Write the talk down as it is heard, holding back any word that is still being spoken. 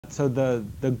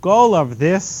the goal of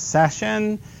this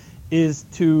session is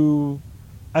to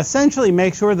essentially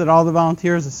make sure that all the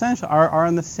volunteers essentially are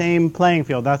on the same playing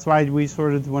field. That's why we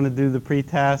sort of want to do the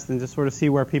pre-test and just sort of see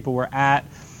where people were at.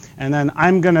 And then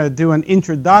I'm going to do an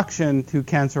introduction to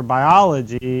cancer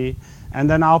biology, and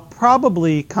then I'll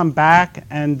probably come back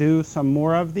and do some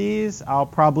more of these. I'll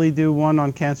probably do one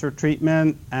on cancer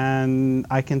treatment, and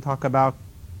I can talk about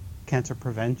cancer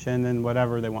prevention and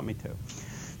whatever they want me to.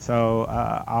 So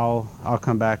I'll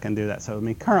come back and do that. So I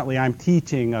mean, currently I'm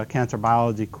teaching a cancer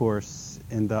biology course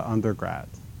in the undergrad,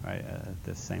 right, at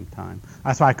the same time.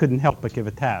 That's why I couldn't help but give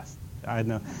a test. I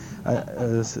know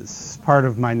it's part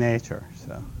of my nature.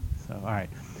 So all right.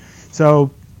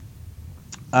 So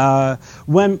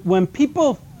when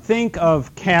people think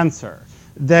of cancer,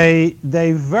 they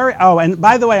very and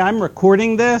by the way, I'm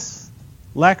recording this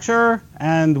lecture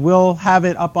and we'll have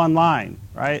it up online,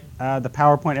 right? The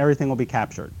PowerPoint, everything will be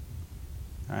captured.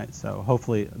 All right. So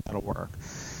hopefully that'll work.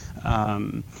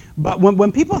 But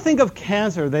when people think of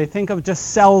cancer, they think of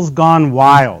just cells gone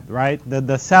wild, right?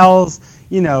 The cells,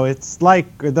 you know, it's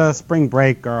like the spring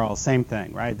break girls, same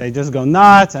thing, right? They just go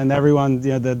nuts, and everyone,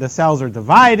 you know, the cells are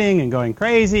dividing and going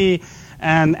crazy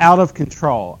and out of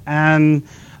control. And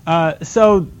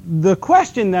so the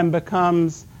question then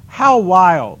becomes, how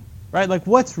wild, right? Like,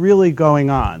 what's really going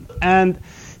on? And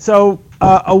so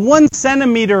a 1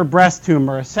 centimeter breast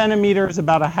tumor, a centimeter is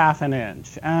about 1/2 an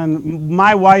inch. And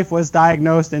my wife was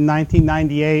diagnosed in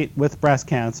 1998 with breast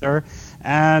cancer,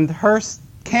 and her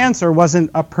cancer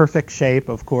wasn't a perfect shape,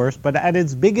 of course, but at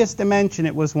its biggest dimension,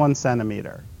 it was 1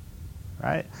 centimeter,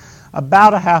 right?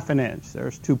 About 1/2 an inch.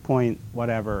 There's 2 point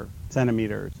whatever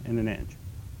centimeters in an inch.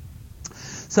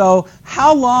 So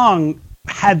how long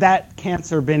had that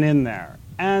cancer been in there?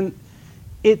 And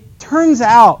it turns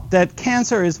out that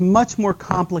cancer is much more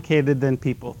complicated than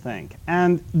people think,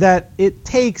 and that it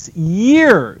takes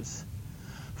years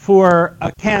for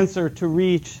a cancer to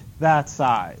reach that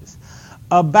size.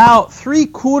 About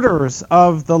 3/4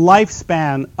 of the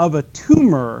lifespan of a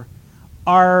tumor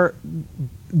are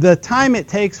the time it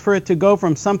takes for it to go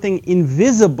from something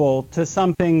invisible to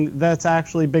something that's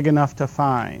actually big enough to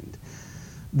find.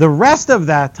 The rest of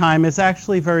that time is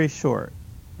actually very short.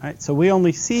 Right? So we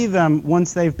only see them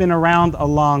once they've been around a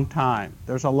long time.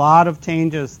 There's a lot of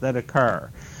changes that occur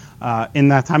in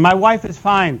that time. My wife is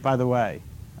fine, by the way.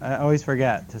 I always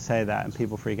forget to say that, and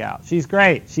people freak out. She's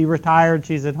great. She retired.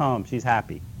 She's at home. She's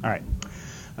happy. All right.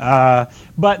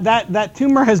 But that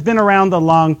tumor has been around a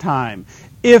long time.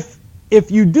 If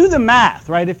you do the math,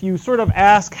 right, if you sort of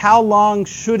ask how long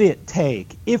should it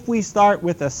take, if we start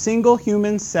with a single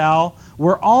human cell,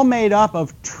 we're all made up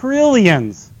of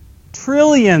trillions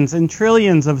and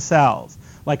trillions of cells,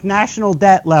 like national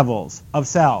debt levels of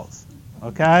cells,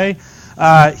 okay?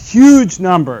 Huge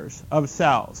numbers of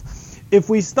cells. If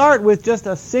we start with just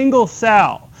a single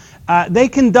cell, they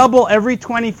can double every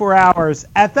 24 hours.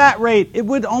 At that rate, it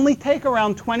would only take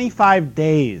around 25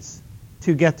 days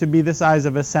to get to be the size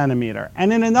of a centimeter.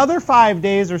 And in another 5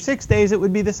 days or 6 days, it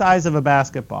would be the size of a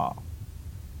basketball,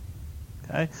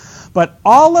 okay? But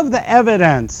all of the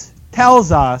evidence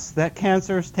tells us that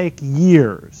cancers take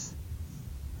years.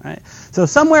 Right? So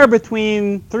somewhere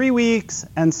between 3 weeks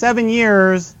and 7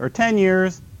 years or 10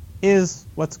 years is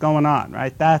what's going on,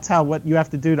 right? That's what you have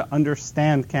to do to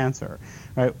understand cancer,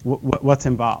 right? What's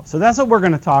involved. So that's what we're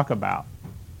going to talk about.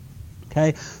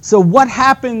 Okay? So what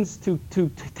happens to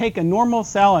take a normal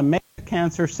cell and make a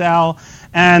cancer cell,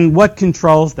 and what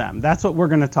controls them? That's what we're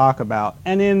going to talk about.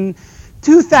 And in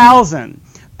 2000,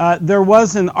 there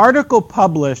was an article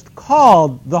published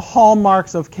called "The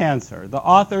Hallmarks of Cancer." The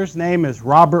author's name is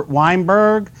Robert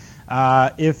Weinberg.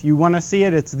 If you want to see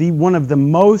it, it's one of the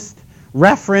most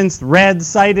referenced, read,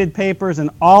 cited papers in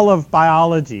all of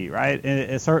biology, right?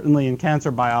 Certainly in cancer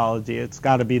biology, it's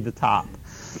got to be the top.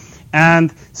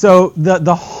 And so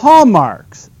the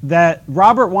hallmarks that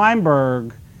Robert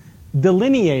Weinberg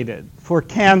delineated for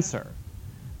cancer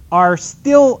are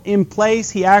still in place.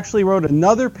 He actually wrote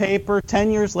another paper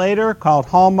 10 years later called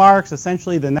Hallmarks,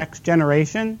 essentially the next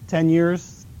generation. 10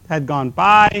 years had gone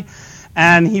by,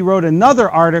 and he wrote another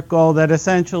article that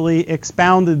essentially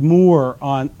expounded more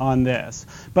on this.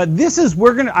 But this is,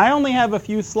 I only have a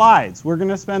few slides. We're going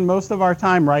to spend most of our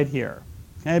time right here,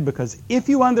 okay? Because if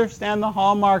you understand the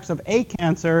hallmarks of a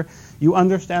cancer, you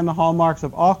understand the hallmarks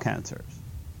of all cancers.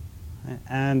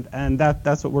 And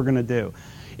that's what we're going to do.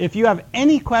 If you have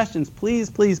any questions, please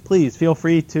feel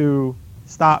free to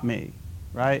stop me,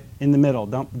 right, in the middle.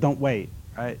 Don't wait,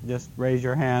 right? Just raise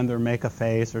your hand or make a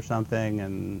face or something,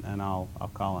 and I'll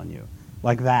call on you.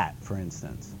 Like that, for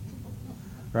instance,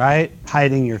 right?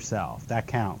 Hiding yourself, that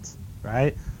counts,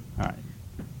 right? All right.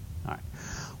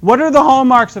 What are the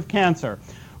hallmarks of cancer?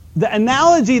 The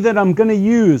analogy that I'm going to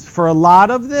use for a lot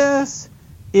of this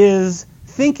is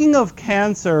thinking of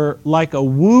cancer like a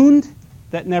wound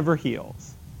that never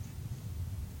heals.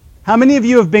 How many of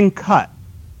you have been cut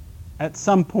at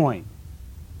some point?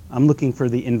 I'm looking for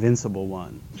the invincible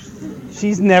one.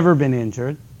 She's never been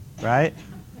injured, right?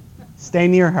 Stay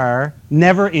near her.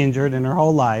 Never injured in her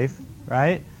whole life,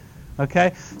 right?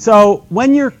 Okay? So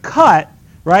when you're cut,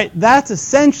 right, that's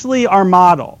essentially our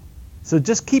model. So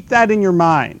just keep that in your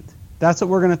mind. That's what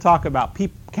we're going to talk about.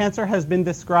 Cancer has been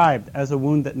described as a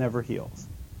wound that never heals.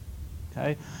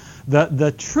 Okay?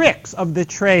 The tricks of the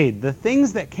trade, the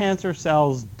things that cancer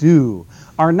cells do,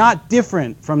 are not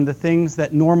different from the things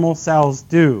that normal cells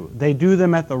do. They do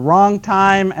them at the wrong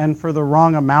time and for the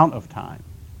wrong amount of time.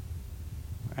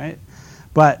 Right?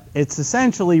 But it's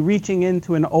essentially reaching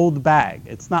into an old bag.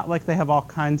 It's not like they have all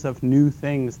kinds of new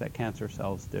things that cancer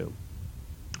cells do.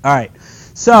 All right,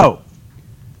 so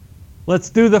let's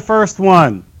do the first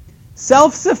one.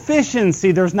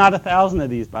 Self-sufficiency. There's not 1,000 of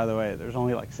these, by the way. There's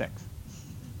only like 6.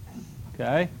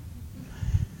 Okay?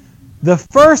 The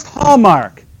first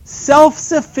hallmark,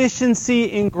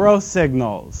 self-sufficiency in growth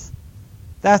signals.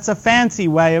 That's a fancy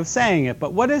way of saying it,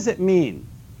 but what does it mean?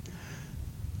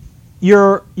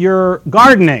 You're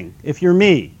gardening, if you're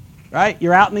me, right?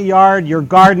 You're out in the yard, you're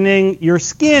gardening. Your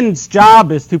skin's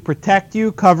job is to protect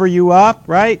you, cover you up,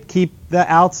 right? Keep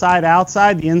the outside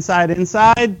outside, the inside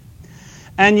inside.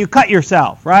 And you cut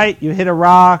yourself, right? You hit a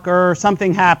rock or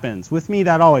something happens. With me,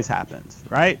 that always happens,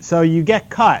 right? So you get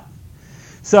cut.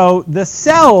 So the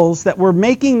cells that were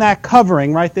making that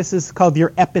covering, right? This is called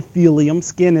your epithelium.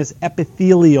 Skin is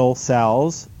epithelial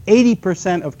cells.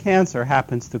 80% of cancer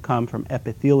happens to come from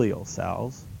epithelial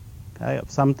cells, okay, of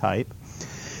some type.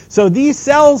 So these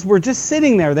cells were just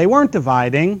sitting there. They weren't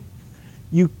dividing.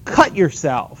 You cut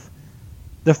yourself.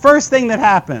 The first thing that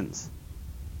happens,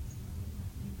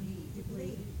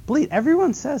 bleed.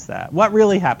 Everyone says that. What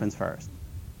really happens first?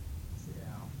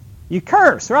 You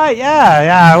curse, right?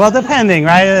 Yeah. Well, depending,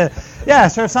 right? Yeah,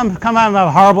 sure. Some come out with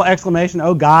a horrible exclamation.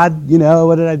 Oh God,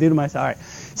 what did I do to myself? All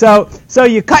right. So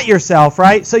you cut yourself,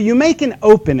 right? So you make an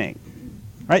opening,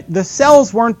 right? The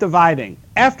cells weren't dividing.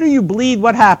 After you bleed,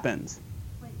 what happens?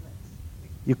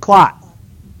 You clot,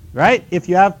 right? If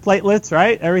you have platelets,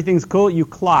 right? Everything's cool. You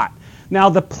clot. Now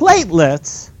the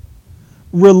platelets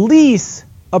release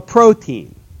a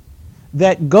protein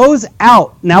that goes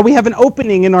out. Now we have an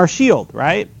opening in our shield,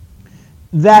 right?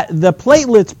 That the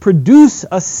platelets produce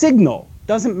a signal.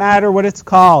 Doesn't matter what it's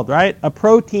called, right? A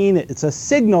protein, it's a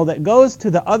signal that goes to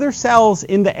the other cells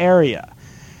in the area.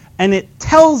 And it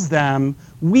tells them,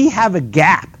 we have a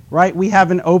gap, right? We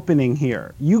have an opening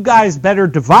here. You guys better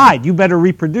divide. You better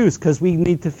reproduce because we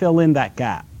need to fill in that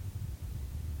gap.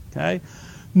 Okay?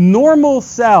 Normal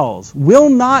cells will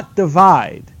not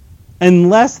divide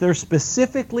unless they're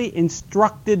specifically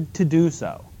instructed to do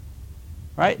so.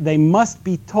 Right? They must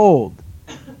be told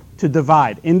to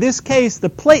divide. In this case, the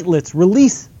platelets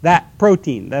release that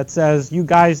protein that says you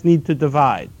guys need to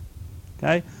divide.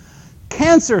 Okay?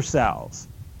 Cancer cells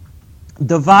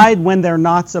divide when they're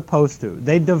not supposed to.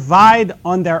 They divide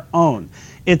on their own.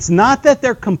 It's not that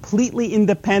they're completely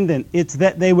independent. It's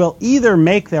that they will either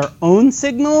make their own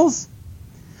signals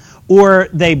or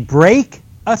they break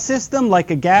a system like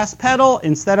a gas pedal.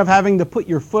 Instead of having to put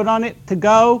your foot on it to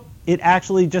go, it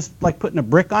actually just like putting a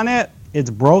brick on it. It's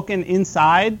broken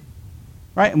inside,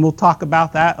 right? And we'll talk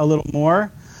about that a little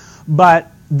more.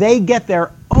 But they get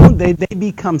their own, they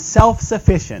become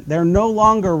self-sufficient. They're no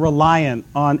longer reliant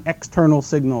on external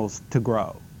signals to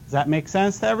grow. Does that make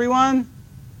sense to everyone?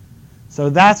 So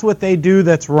that's what they do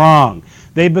that's wrong.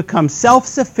 They become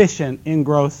self-sufficient in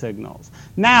growth signals.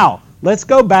 Now, let's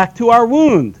go back to our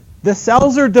wound. The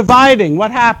cells are dividing.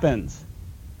 What happens?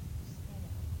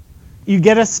 You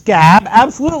get a scab.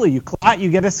 Absolutely. You clot, you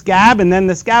get a scab, and then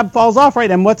the scab falls off, right?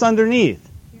 And what's underneath?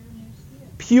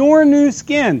 Pure new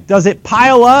skin. Does it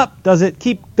pile up? Does it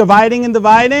keep dividing and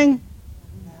dividing?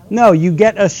 No, you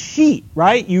get a sheet,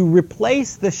 right? You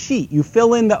replace the sheet. You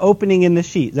fill in the opening in the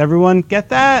sheet. Does everyone get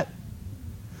that?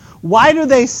 Why do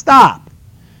they stop?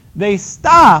 They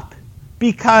stop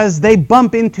because they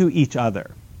bump into each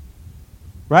other,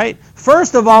 right?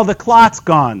 First of all, the clot's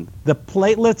gone. The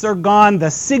platelets are gone. The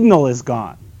signal is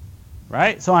gone,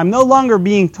 right? So I'm no longer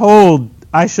being told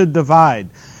I should divide.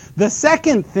 The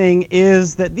second thing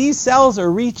is that these cells are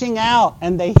reaching out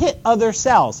and they hit other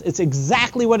cells. It's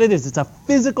exactly what it is. It's a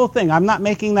physical thing. I'm not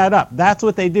making that up. That's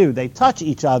what they do. They touch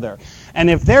each other. And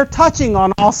if they're touching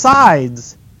on all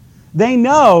sides, they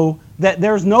know that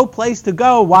there's no place to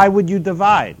go. Why would you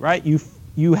divide, right?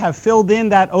 You have filled in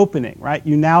that opening, right?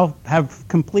 You now have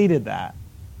completed that.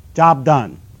 Job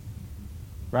done,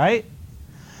 right?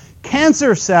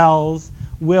 Cancer cells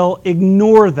will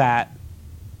ignore that,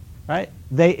 right?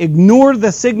 They ignore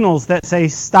the signals that say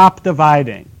stop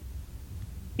dividing.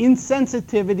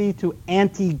 Insensitivity to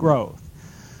anti-growth,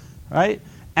 right?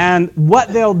 And what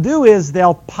they'll do is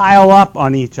they'll pile up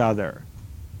on each other.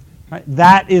 Right?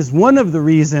 That is one of the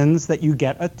reasons that you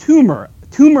get a tumor.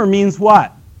 Tumor means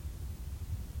what?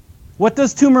 What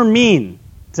does tumor mean?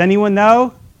 Does anyone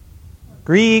know?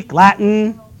 Greek,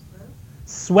 Latin?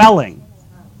 Swelling.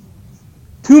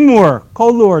 Tumor,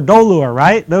 color, dolor,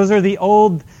 right? Those are the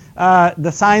old,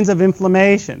 the signs of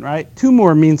inflammation, right?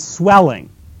 Tumor means swelling.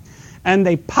 And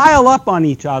they pile up on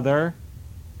each other,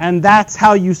 and that's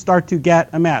how you start to get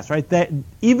a mass, right?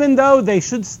 Even though they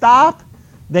should stop,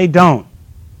 they don't.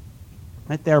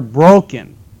 Right? They're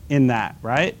broken in that,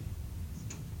 right?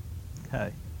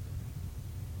 Okay.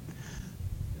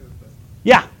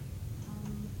 Yeah.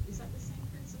 Is that the same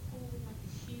principle with like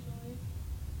a keloid?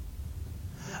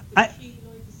 The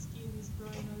keloid, the skin is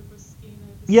growing over skin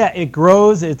over skin. Yeah, it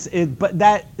grows. But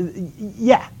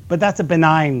that's a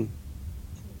benign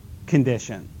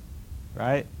condition,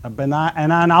 right? A benign,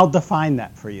 and I'll define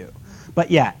that for you. But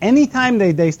yeah, anytime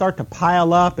they start to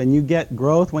pile up and you get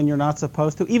growth when you're not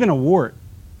supposed to, even a wart,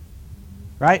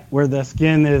 right, where the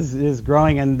skin is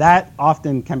growing, and that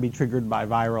often can be triggered by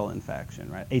viral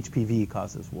infection, right? HPV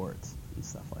causes warts and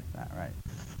stuff like that, right?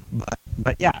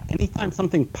 But yeah, anytime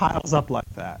something piles up like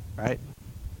that, right?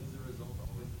 Is the result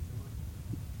always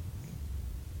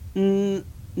a tumor?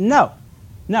 No.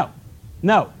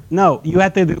 You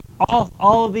have to do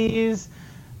all of these,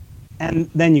 and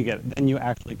then you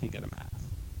actually can get a mass.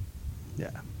 Yeah.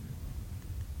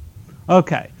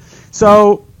 Okay.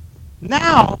 So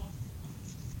now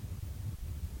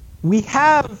we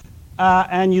have,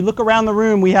 and you look around the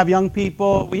room, we have young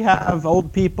people, we have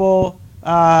old people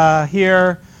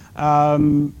here.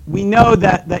 We know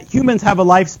that humans have a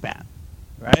lifespan,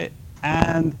 right?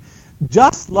 And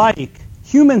just like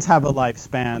humans have a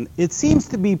lifespan, it seems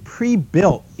to be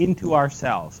pre-built into our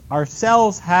cells. Our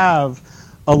cells have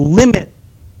a limited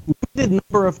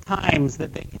number of times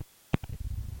that they can die.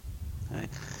 Okay?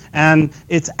 And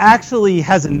it's actually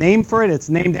has a name for it. It's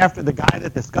named after the guy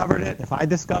that discovered it. If I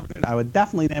discovered it, I would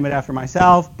definitely name it after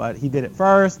myself, but he did it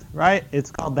first, right?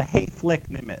 It's called the Hayflick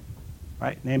limit,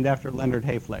 right? Named after Leonard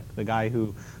Hayflick, the guy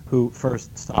who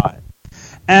first saw it.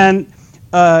 And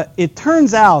it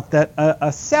turns out that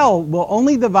a cell will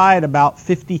only divide about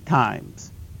 50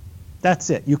 times. That's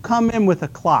it. You come in with a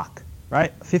clock,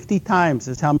 right? 50 times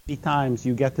is how many times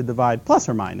you get to divide, plus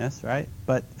or minus, right?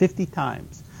 But 50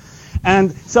 times.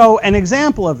 And so an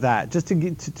example of that, just to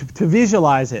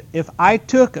visualize it, if I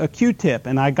took a Q-tip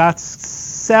and I got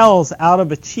cells out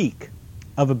of a cheek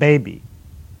of a baby,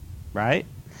 right?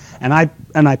 And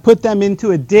I put them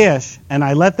into a dish and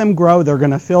I let them grow, they're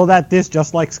going to fill that dish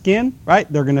just like skin, right?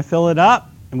 They're going to fill it up,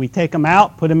 and we take them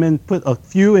out, put a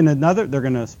few in another, they're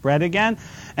going to spread again.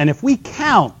 And if we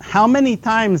count how many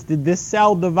times did this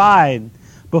cell divide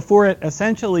before it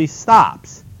essentially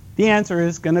stops, the answer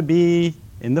is going to be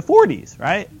in the 40s,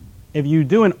 right? If you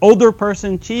do an older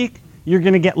person cheek, you're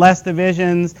going to get less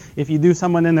divisions. If you do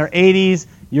someone in their 80s,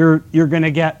 you're going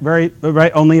to get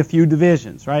only a few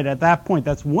divisions, right? At that point,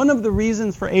 that's one of the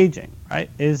reasons for aging, right?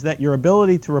 Is that your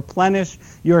ability to replenish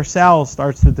your cells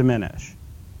starts to diminish.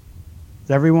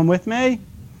 Is everyone with me?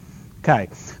 Okay.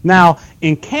 Now,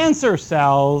 in cancer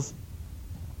cells,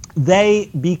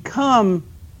 they become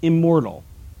immortal,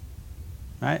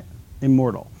 right?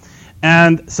 Immortal.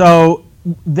 And so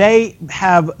they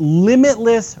have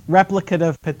limitless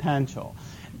replicative potential.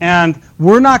 And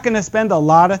we're not going to spend a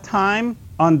lot of time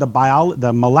on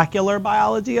the molecular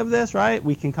biology of this, right?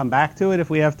 We can come back to it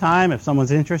if we have time. If someone's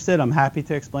interested, I'm happy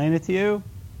to explain it to you,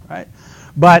 right?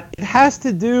 But it has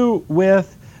to do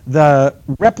with the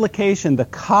replication, the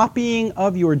copying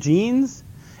of your genes.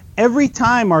 Every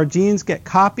time our genes get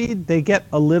copied, they get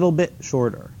a little bit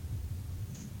shorter,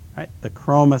 right? The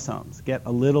chromosomes get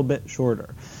a little bit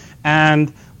shorter. And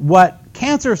what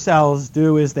cancer cells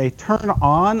do is they turn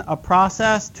on a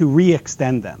process to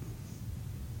re-extend them.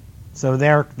 So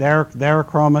their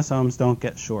chromosomes don't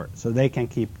get short, so they can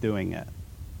keep doing it.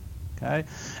 Okay?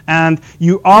 And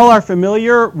you all are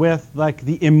familiar with like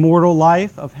The Immortal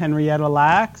Life of Henrietta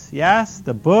Lacks, yes,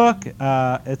 the book,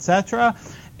 etc.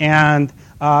 And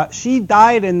she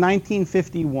died in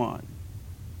 1951.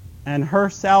 And her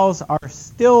cells are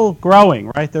still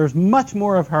growing, right? There's much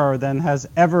more of her than was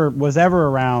ever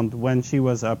around when she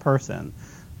was a person,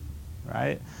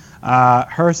 right?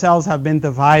 Her cells have been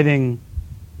dividing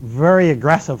very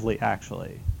aggressively,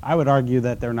 actually. I would argue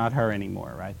that they're not her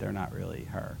anymore, right? They're not really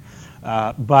her.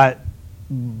 But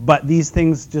but these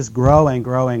things just grow and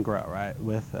grow and grow, right,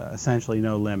 with essentially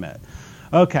no limit.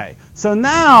 Okay, so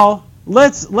now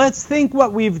let's think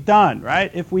what we've done,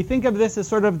 right? If we think of this as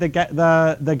sort of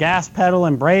the gas pedal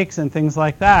and brakes and things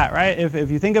like that, right?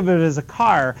 If you think of it as a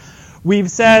car,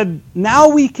 we've said now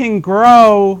we can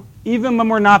grow even when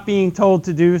we're not being told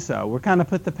to do so. We're kind of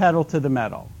put the pedal to the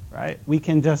metal, right? We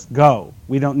can just go.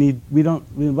 I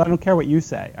don't care what you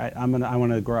say. I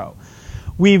want to grow.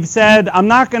 We've said I'm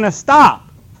not going to stop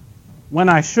when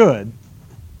I should,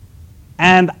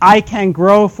 and I can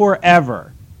grow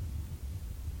forever.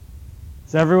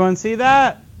 Does everyone see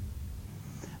that?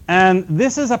 And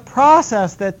this is a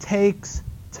process that takes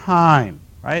time,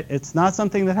 right? It's not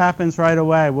something that happens right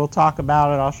away. We'll talk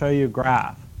about it. I'll show you a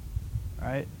graph,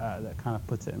 right? That kind of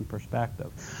puts it in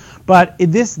perspective. But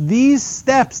these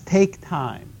steps take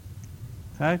time,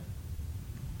 okay?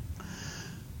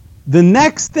 The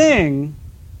next thing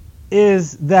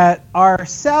is that our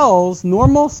cells,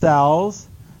 normal cells,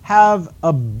 have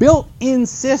a built-in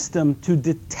system to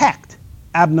detect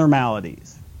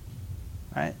abnormalities,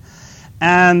 right?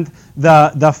 And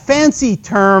the fancy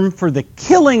term for the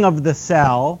killing of the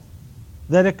cell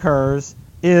that occurs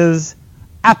is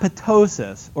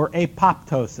apoptosis or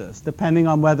apoptosis, depending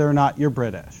on whether or not you're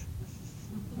British.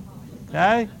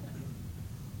 Okay?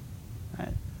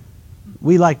 Right.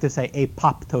 We like to say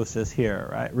apoptosis here,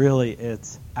 right? Really,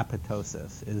 it's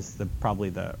apoptosis is probably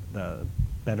the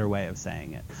better way of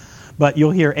saying it. But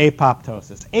you'll hear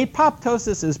apoptosis.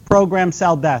 Apoptosis is programmed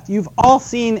cell death. You've all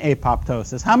seen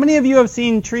apoptosis. How many of you have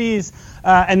seen trees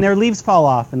and their leaves fall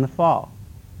off in the fall?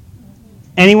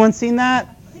 Anyone seen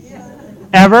that?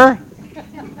 Ever?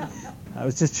 I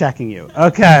was just checking you.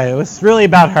 Okay, it was really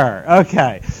about her.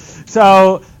 Okay,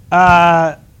 so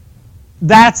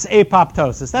that's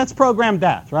apoptosis. That's programmed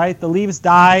death, right? The leaves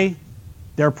die.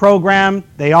 They're programmed.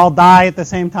 They all die at the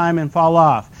same time and fall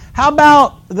off. How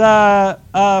about the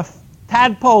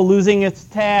tadpole losing its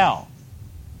tail?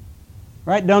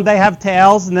 Right? Don't they have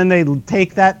tails? And then they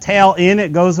take that tail in,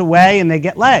 it goes away, and they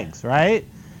get legs, right?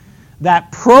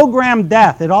 That programmed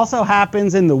death, it also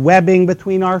happens in the webbing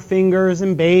between our fingers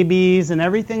and babies and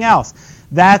everything else.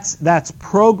 That's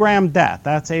programmed death.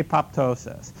 That's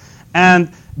apoptosis.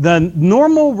 And the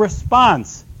normal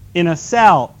response in a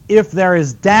cell, if there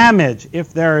is damage,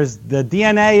 if the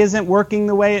DNA isn't working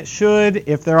the way it should,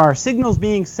 if there are signals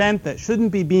being sent that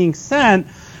shouldn't be being sent,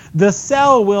 the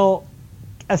cell will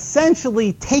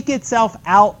essentially take itself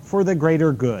out for the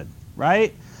greater good,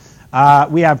 right?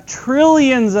 We have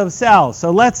trillions of cells.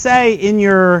 So let's say in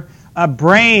your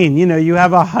brain, you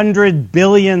have 100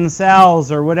 billion cells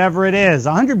or whatever it is.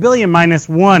 100 billion minus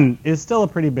 1 is still a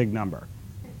pretty big number,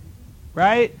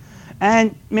 right?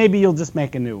 And maybe you'll just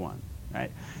make a new one,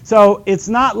 right? So it's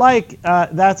not like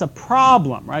that's a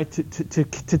problem, right,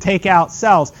 to take out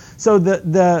cells. So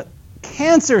the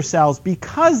cancer cells,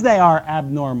 because they are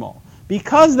abnormal,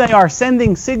 because they are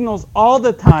sending signals all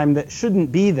the time that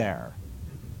shouldn't be there,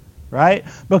 right,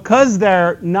 because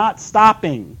they're not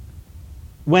stopping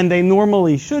when they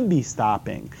normally should be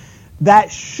stopping,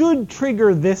 that should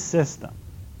trigger this system,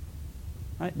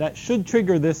 right? That should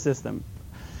trigger this system.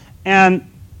 And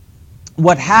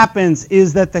what happens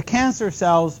is that the cancer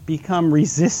cells become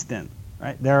resistant,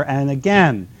 right? And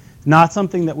again, not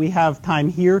something that we have time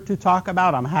here to talk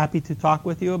about. I'm happy to talk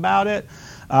with you about it.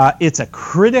 It's a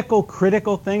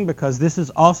critical thing because this is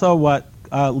also what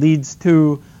leads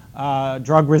to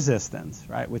drug resistance,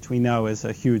 right? Which we know is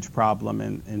a huge problem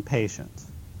in patients,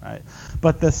 right?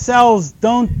 But the cells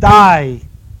don't die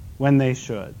when they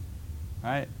should,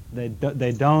 right?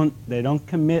 They don't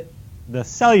commit the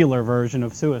cellular version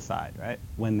of suicide, right,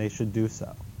 when they should do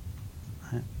so.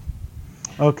 Right?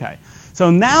 Okay, so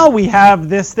now we have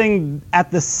this thing at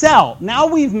the cell. Now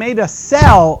we've made a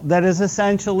cell that is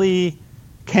essentially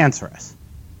cancerous,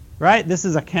 right? This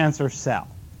is a cancer cell,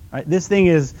 right? This thing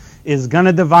is going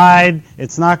to divide.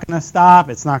 It's not going to stop.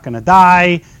 It's not going to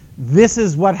die. This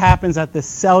is what happens at the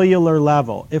cellular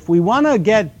level. If we want to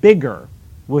get bigger,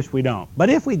 which we don't, but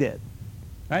if we did,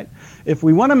 right? If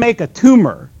we want to make a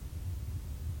tumor,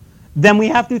 then we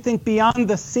have to think beyond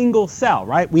the single cell,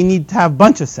 right? We need to have a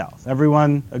bunch of cells.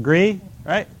 Everyone agree,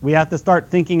 right? We have to start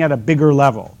thinking at a bigger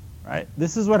level, right?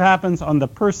 This is what happens on the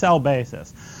per cell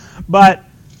basis. But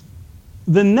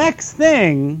the next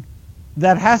thing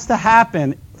that has to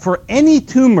happen for any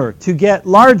tumor to get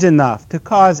large enough to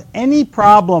cause any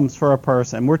problems for a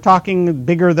person, we're talking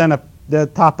bigger than the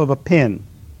top of a pin,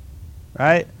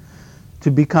 right?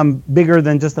 To become bigger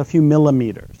than just a few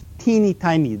millimeters. Teeny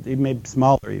tiny, it may be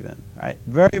smaller even, right?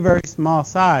 Very, very small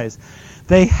size.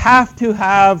 They have to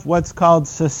have what's called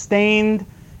sustained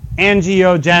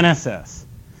angiogenesis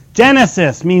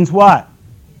Genesis means what?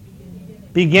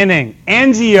 Beginning.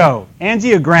 Angiogram,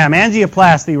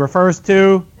 angioplasty refers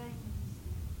to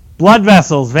blood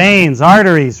vessels, veins,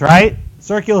 arteries, right?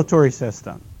 Circulatory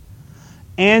system.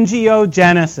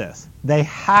 Angiogenesis. They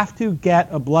have to get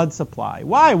a blood supply.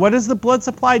 Why? What does the blood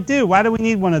supply do? Why do we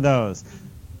need one of those?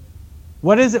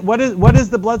 What is it? What does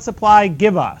the blood supply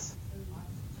give us?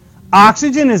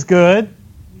 Oxygen is good,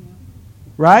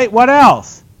 right? What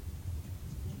else?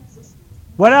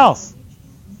 What else?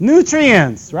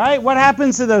 Nutrients, right? What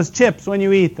happens to those chips when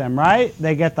you eat them, right?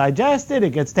 They get digested,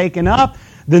 it gets taken up.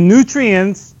 The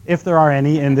nutrients, if there are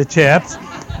any in the chips,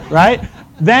 right,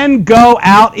 then go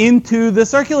out into the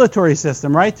circulatory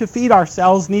system, right? To feed our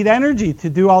cells need energy to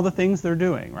do all the things they're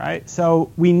doing, right?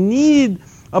 So we need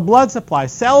a blood supply.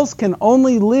 Cells can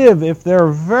only live if they're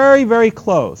very, very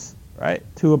close, right,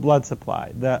 to a blood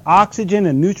supply. The oxygen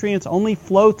and nutrients only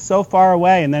float so far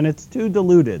away, and then it's too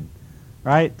diluted,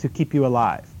 right, to keep you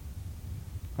alive,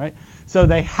 right? So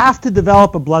they have to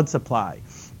develop a blood supply.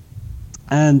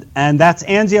 And that's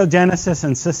angiogenesis,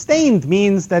 and sustained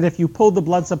means that if you pull the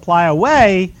blood supply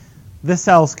away, the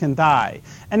cells can die.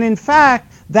 And in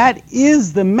fact, that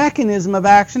is the mechanism of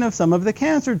action of some of the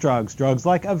cancer drugs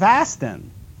like Avastin,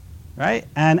 right?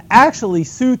 And actually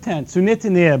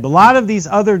sunitinib, a lot of these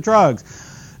other drugs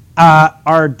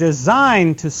are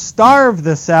designed to starve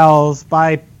the cells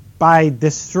by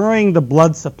destroying the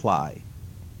blood supply,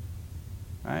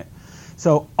 right?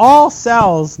 So all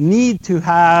cells need to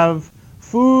have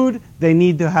food, they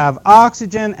need to have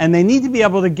oxygen, and they need to be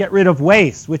able to get rid of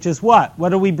waste, which is what? What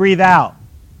do we breathe out?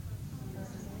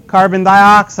 Carbon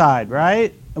dioxide,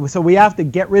 right? So we have to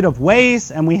get rid of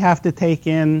waste, and we have to take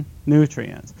in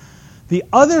nutrients. The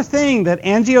other thing that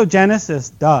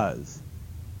angiogenesis does,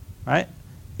 right,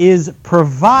 is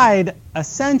provide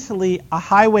essentially a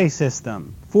highway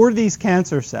system for these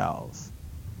cancer cells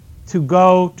to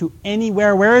go to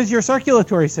anywhere. Where is your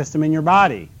circulatory system in your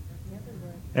body?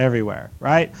 Everywhere,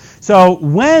 right? So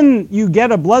when you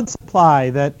get a blood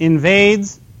supply that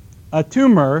invades a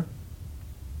tumor,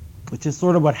 which is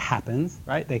sort of what happens,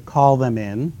 right? They call them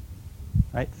in,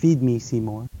 right? Feed me,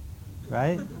 Seymour,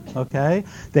 right? Okay?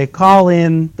 They call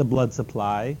in the blood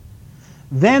supply.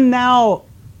 Then now,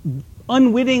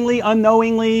 unwittingly,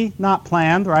 unknowingly, not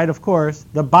planned, right? Of course,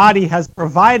 the body has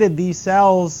provided these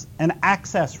cells an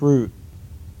access route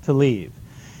to leave.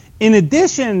 In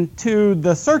addition to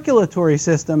the circulatory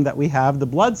system that we have, the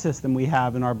blood system we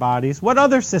have in our bodies, what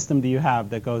other system do you have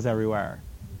that goes everywhere?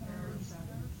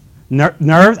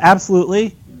 Nerves,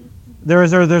 absolutely.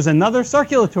 There's another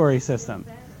circulatory system,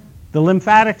 the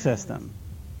lymphatic system,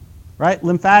 right?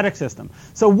 Lymphatic system.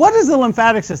 So what is the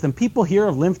lymphatic system? People hear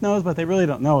of lymph nodes, but they really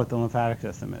don't know what the lymphatic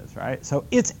system is, right? So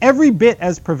it's every bit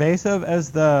as pervasive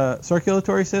as the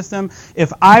circulatory system.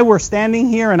 If I were standing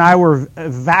here and I were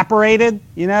evaporated,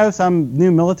 you know, some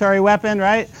new military weapon,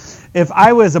 right? If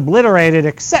I was obliterated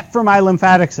except for my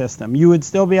lymphatic system, you would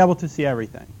still be able to see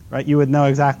everything, right? You would know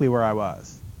exactly where I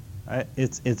was, right?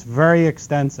 It's very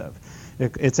extensive.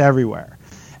 It's everywhere.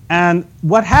 And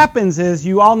what happens is,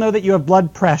 you all know that you have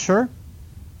blood pressure,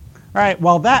 right?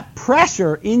 Well, that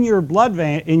pressure in your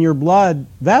blood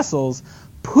vessels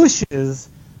pushes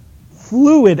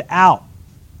fluid out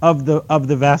of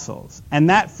the vessels, and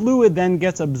that fluid then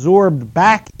gets absorbed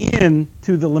back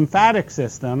into the lymphatic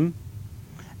system,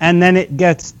 and then it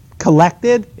gets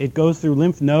collected. It goes through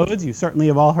lymph nodes. You certainly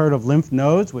have all heard of lymph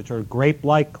nodes, which are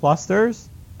grape-like clusters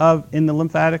in the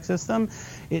lymphatic system.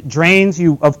 It drains.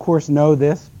 You, of course, know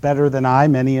this better than I,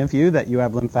 many of you, that you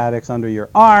have lymphatics under your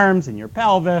arms, in your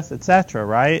pelvis, etc.,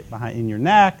 right, in your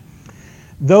neck.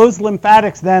 Those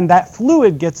lymphatics then, that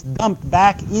fluid gets dumped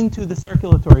back into the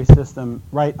circulatory system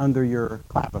right under your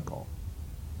clavicle,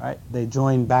 right? They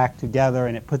join back together,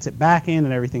 and it puts it back in,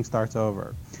 and everything starts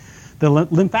over. The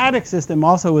lymphatic system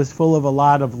also is full of a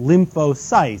lot of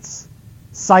lymphocytes.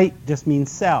 Cyte just means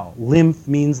cell. Lymph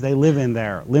means they live in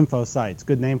there. Lymphocytes,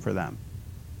 good name for them.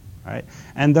 Right?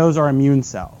 And those are immune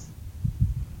cells.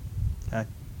 Okay?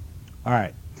 All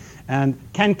right. And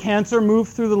can cancer move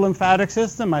through the lymphatic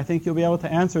system? I think you'll be able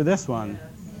to answer this one.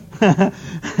 Yes.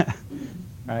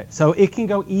 Right. So it can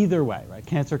go either way. Right?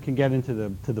 Cancer can get into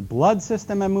the blood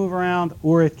system and move around,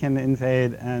 or it can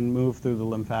invade and move through the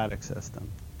lymphatic system.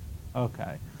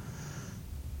 Okay.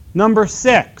 Number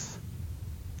 6,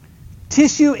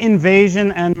 tissue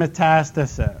invasion and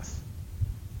metastasis.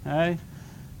 Okay?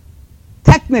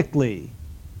 Technically,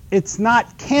 it's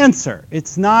not cancer.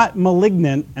 It's not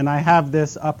malignant, and I have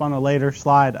this up on a later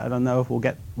slide. I don't know if we'll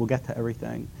get to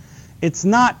everything. It's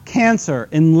not cancer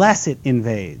unless it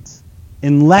invades,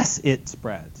 unless it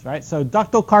spreads, right? So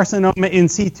ductal carcinoma in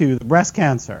situ, the breast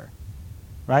cancer,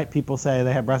 right? People say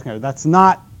they have breast cancer. That's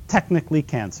not technically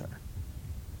cancer,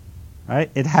 right?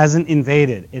 It hasn't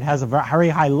invaded. It has a very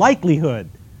high likelihood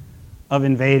of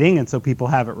invading, and so people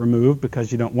have it removed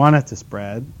because you don't want it to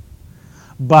spread.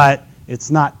 But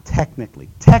it's not technically.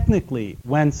 Technically,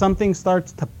 when something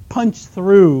starts to punch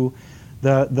through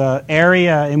the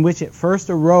area in which it first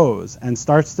arose and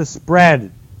starts to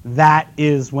spread, that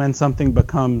is when something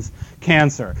becomes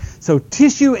cancer. So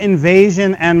tissue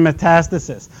invasion and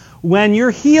metastasis. When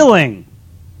you're healing,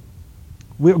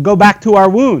 we go back to our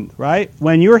wound, right?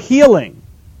 When you're healing,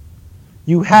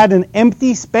 you had an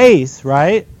empty space,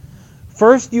 right?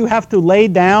 First, you have to lay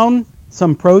down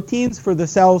some proteins for the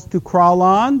cells to crawl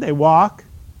on. They walk.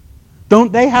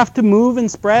 Don't they have to move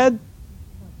and spread?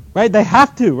 Right? They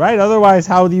have to, right? Otherwise,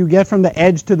 how do you get from the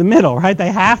edge to the middle, right?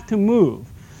 They have to move.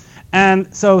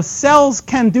 And so cells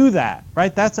can do that,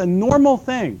 right? That's a normal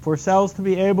thing for cells to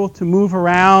be able to move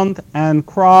around and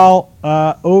crawl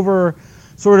over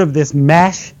sort of this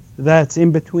mesh that's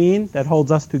in between that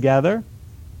holds us together.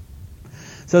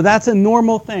 So that's a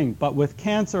normal thing. But with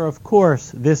cancer, of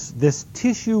course, this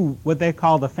tissue, what they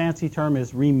call, the fancy term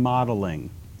is remodeling.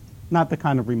 Not the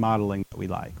kind of remodeling that we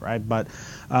like, right? But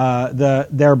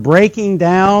they're breaking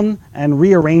down and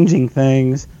rearranging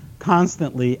things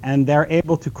constantly, and they're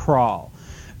able to crawl.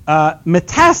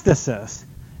 Metastasis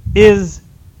is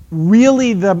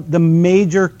really the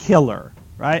major killer,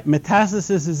 right?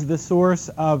 Metastasis is the source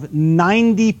of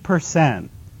 90%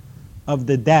 of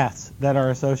the deaths that are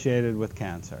associated with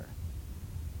cancer.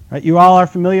 Right? You all are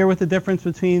familiar with the difference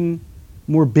between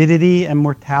morbidity and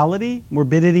mortality.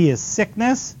 Morbidity is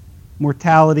sickness.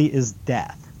 Mortality is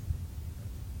death.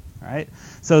 Right?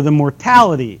 So the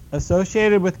mortality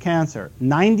associated with cancer,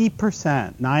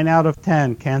 90%, 9 out of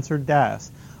 10 cancer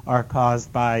deaths are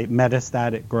caused by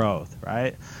metastatic growth.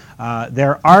 Right?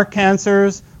 There are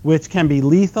cancers which can be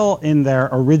lethal in their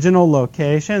original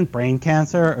location. Brain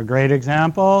cancer, a great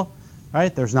example.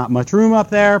 Right? There's not much room up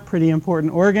there. Pretty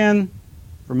important organ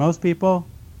for most people.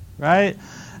 Right?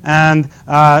 And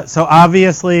so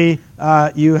obviously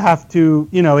you have to,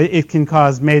 it can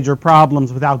cause major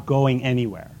problems without going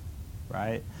anywhere.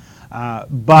 Right?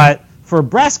 But for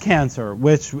breast cancer,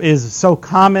 which is so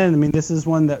common, I mean, this is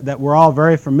one that we're all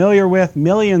very familiar with,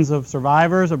 millions of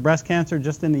survivors of breast cancer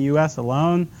just in the U.S.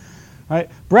 alone. Right?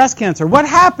 Breast cancer, what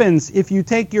happens if you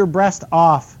take your breast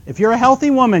off? If you're a healthy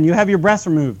woman, you have your breast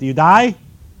removed, do you die?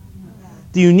 No.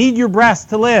 Do you need your breast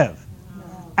to live?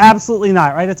 No. Absolutely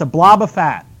not, right? It's a blob of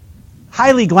fat.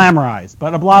 Highly glamorized,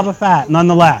 but a blob of fat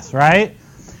nonetheless, right?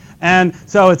 And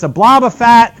so it's a blob of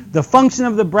fat. The function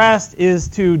of the breast is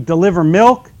to deliver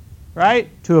milk, right,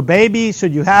 to a baby,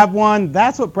 should you have one.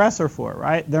 That's what breasts are for,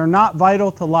 right? They're not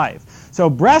vital to life. So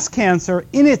breast cancer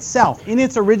in itself, in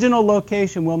its original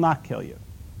location, will not kill you.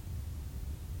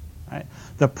 Right?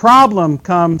 The problem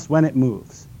comes when it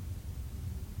moves.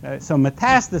 Okay? So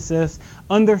metastasis,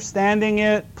 understanding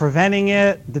it, preventing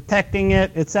it, detecting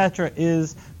it, etc.,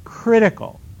 is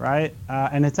critical, right?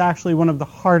 And it's actually one of the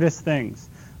hardest things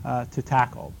to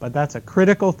tackle. But that's a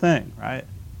critical thing, right?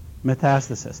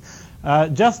 Metastasis.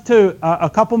 Just to a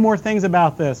couple more things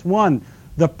about this. One,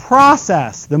 the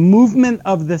process, the movement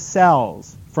of the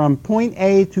cells from point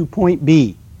A to point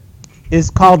B is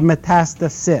called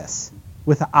metastasis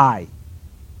with an I.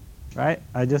 Right?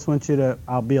 I just want you to,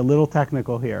 I'll be a little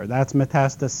technical here. That's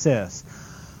metastasis.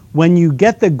 When you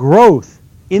get the growth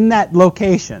in that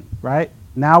location, right?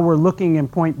 Now we're looking in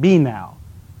point B now.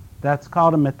 That's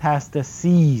called a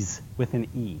metastases with an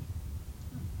E.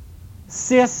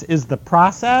 Cis is the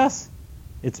process.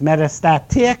 It's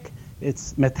metastatic.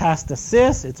 It's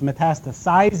metastasis. It's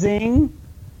metastasizing.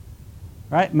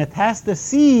 Right?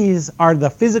 Metastases are the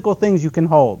physical things you can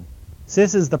hold.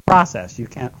 Cis is the process. You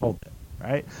can't hold it.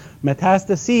 Right?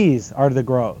 Metastases are the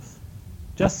growth.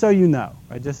 Just so you know.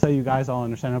 Right? Just so you guys all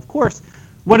understand. Of course,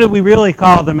 what do we really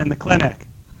call them in the clinic?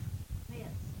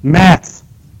 Mets.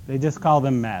 They just call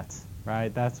them Mets.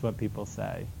 Right? That's what people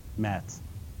say. Mets.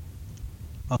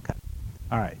 Okay.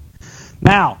 All right.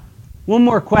 Now, one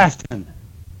more question.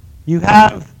 You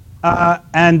have,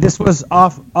 and this was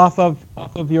off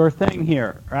of your thing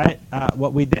here, right?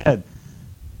 What we did.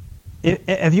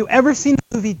 Have you ever seen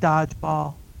the movie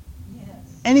Dodgeball? Yes.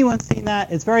 Anyone seen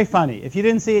that? It's very funny. If you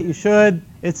didn't see it, you should.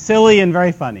 It's silly and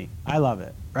very funny. I love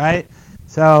it, right?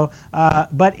 So,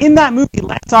 but in that movie,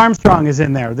 Lance Armstrong is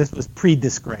in there. This was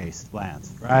pre-disgraced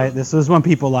Lance, right? This was when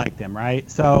people liked him, right?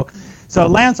 So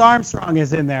Lance Armstrong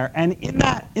is in there, and in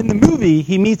the movie,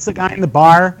 he meets the guy in the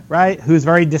bar, right, who's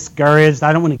very discouraged.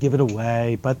 I don't want to give it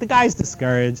away, but the guy's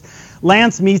discouraged.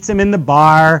 Lance meets him in the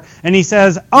bar, and he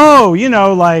says, "Oh,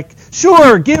 like,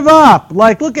 sure, give up.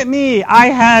 Like, look at me. I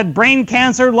had brain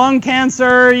cancer, lung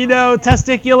cancer,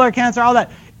 testicular cancer, all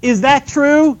that." Is that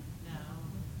true?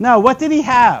 No, what did he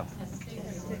have?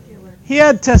 He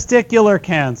had testicular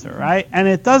cancer, right? And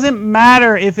it doesn't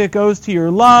matter if it goes to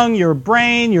your lung, your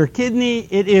brain, your kidney,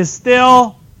 it is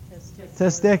still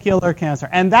testicular cancer.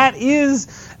 And that is,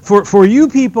 for you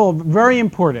people, very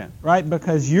important, right?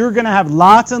 Because you're going to have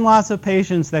lots and lots of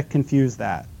patients that confuse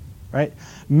that, right?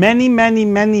 Many, many,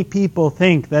 many people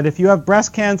think that if you have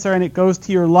breast cancer and it goes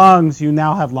to your lungs, you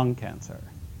now have lung cancer.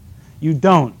 You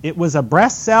don't. It was a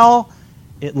breast cell.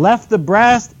 It left the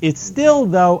breast. It still,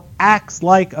 though, acts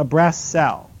like a breast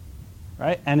cell,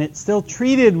 right? And it's still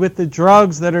treated with the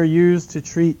drugs that are used to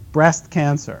treat breast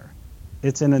cancer.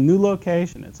 It's in a new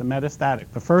location. It's a metastatic.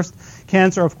 The first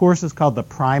cancer, of course, is called the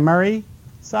primary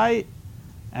site,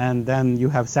 and then you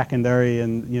have secondary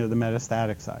and the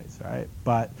metastatic sites, right?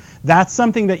 But that's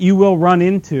something that you will run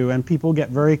into, and people get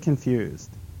very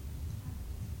confused.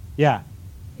 Yeah.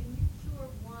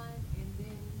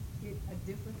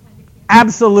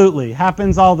 Absolutely.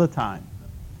 Happens all the time.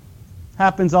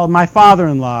 My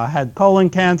father-in-law had colon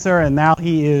cancer, and now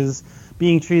he is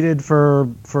being treated for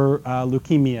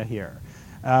leukemia here.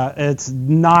 It's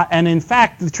not, and in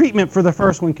fact, the treatment for the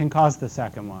first one can cause the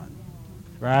second one,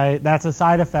 right? That's a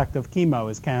side effect of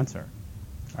chemo, is cancer,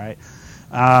 right?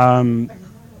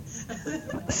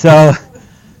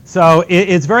 So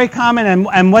it's very common,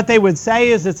 and what they would say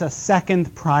is it's a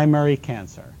second primary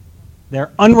cancer.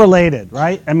 They're unrelated,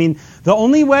 right? I mean, the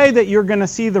only way that you're going to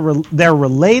see they're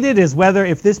related is whether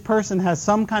if this person has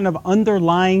some kind of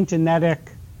underlying genetic,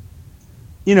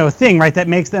 thing, right, that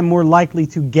makes them more likely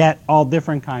to get all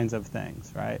different kinds of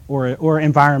things, right? Or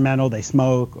environmental, they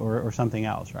smoke, or something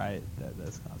else, right?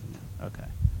 That's causing it. Okay.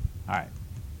 All right.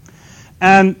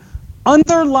 And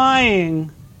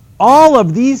underlying all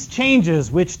of these changes,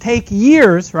 which take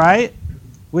years, right,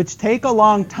 which take a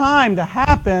long time to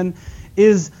happen,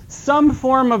 is some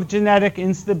form of genetic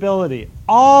instability.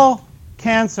 All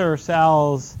cancer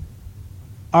cells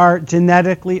are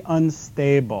genetically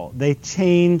unstable. They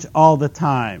change all the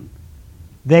time.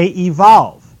 They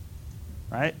evolve,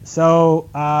 right? So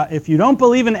if you don't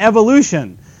believe in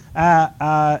evolution,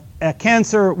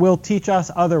 cancer will teach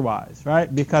us otherwise,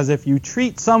 right? Because if you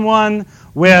treat someone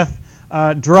with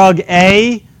drug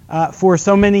A for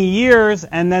so many years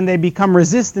and then they become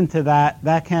resistant to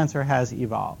that cancer has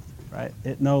evolved. Right?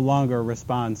 It no longer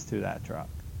responds to that drug.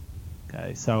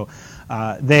 Okay, so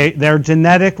they're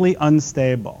genetically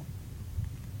unstable.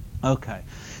 Okay,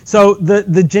 so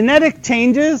the genetic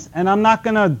changes, and I'm not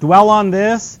going to dwell on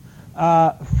this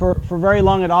for very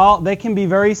long at all. They can be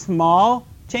very small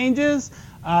changes.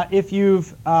 If you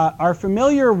are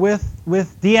familiar with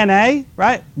DNA,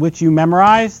 right, which you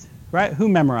memorized, right? Who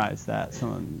memorized that?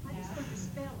 Someone.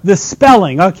 The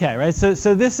spelling. Okay, right.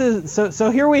 So this is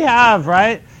so here we have,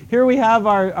 right. Here we have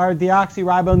our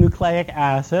deoxyribonucleic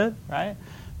acid, right,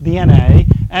 DNA,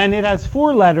 and it has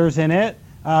 4 letters in it.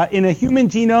 In a human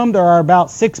genome, there are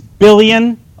about 6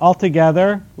 billion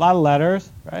altogether, a lot of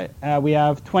letters, right? We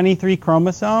have 23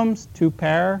 chromosomes, 2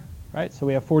 pair, right? So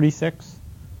we have 46.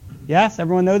 Yes,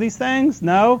 everyone know these things?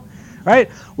 No?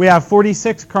 Right? We have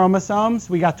 46 chromosomes.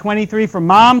 We got 23 from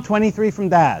mom, 23 from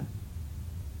dad,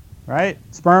 right?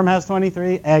 Sperm has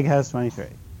 23, egg has 23,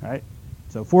 right?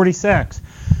 So 46.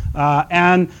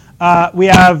 And we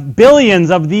have billions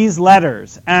of these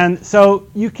letters. And so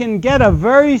you can get a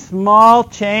very small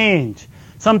change,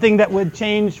 something that would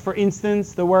change, for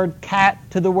instance, the word cat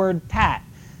to the word tat.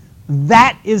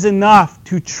 That is enough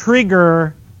to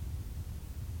trigger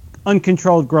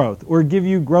uncontrolled growth or give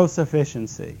you growth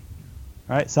sufficiency,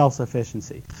 right?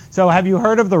 Self-sufficiency. So have you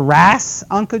heard of the RAS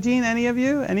oncogene, any of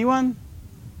you? Anyone?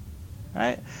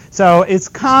 Right? So it's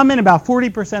common, about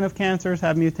 40% of cancers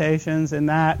have mutations in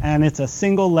that, and it's a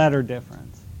single letter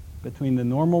difference between the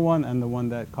normal one and the one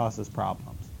that causes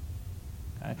problems.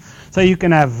 Okay? So you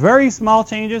can have very small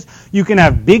changes. You can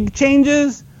have big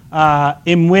changes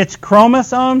in which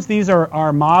chromosomes, these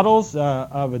are models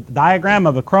of a diagram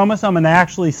of a chromosome, and they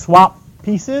actually swap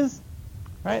pieces.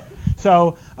 Right?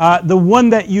 So the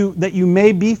one that you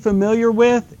may be familiar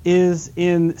with is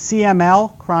in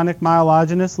CML, chronic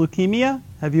myelogenous leukemia.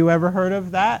 Have you ever heard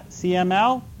of that,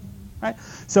 CML? Right?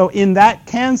 So in that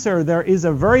cancer, there is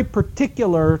a very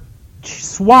particular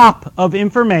swap of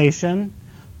information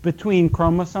between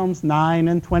chromosomes 9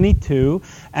 and 22.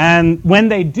 And when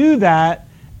they do that,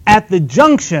 at the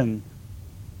junction,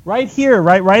 right here,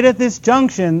 right at this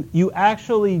junction, you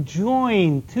actually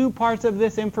join two parts of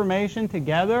this information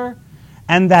together,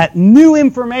 and that new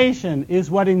information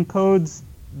is what encodes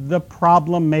the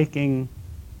problem-making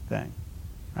thing,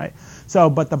 right? So,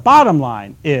 but the bottom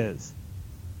line is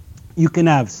you can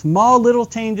have small little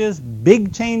changes,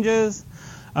 big changes,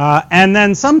 and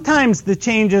then sometimes the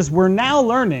changes, we're now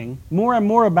learning more and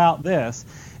more about this,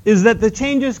 is that the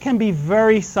changes can be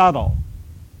very subtle,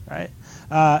 right?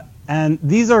 And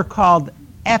these are called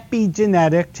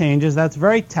epigenetic changes. That's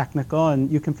very technical, and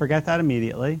you can forget that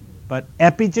immediately. But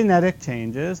epigenetic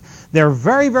changes, they're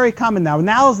very, very common now.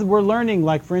 Now we're learning,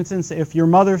 like, for instance, if your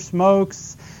mother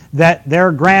smokes, that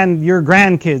your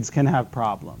grandkids can have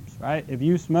problems, right? If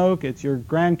you smoke, it's your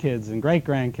grandkids and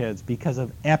great-grandkids because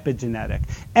of epigenetic.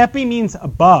 Epi means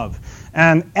above,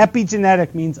 and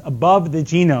epigenetic means above the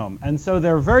genome. And so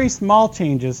they're very small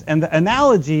changes, and the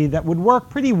analogy that would work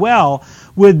pretty well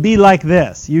would be like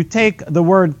this. You take the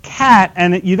word cat,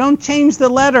 and you don't change the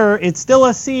letter. It's still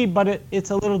a C, but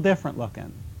it's a little different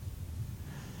looking.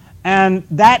 And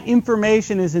that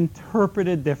information is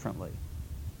interpreted differently.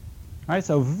 Right?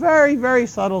 So very, very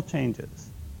subtle changes,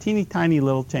 teeny tiny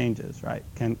little changes, right,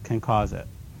 can cause it.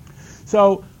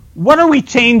 So what are we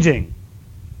changing?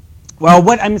 Well,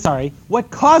 what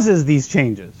causes these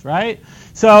changes, right?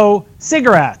 So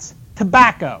cigarettes,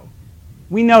 tobacco,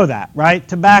 we know that, right?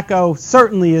 Tobacco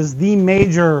certainly is the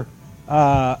major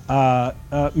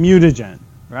mutagen,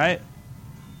 right?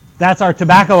 That's our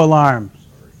tobacco alarm.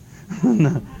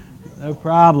 No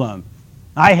problem.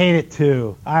 I hate it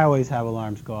too. I always have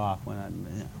alarms go off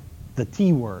when the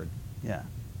T word. Yeah.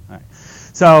 All right.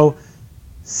 So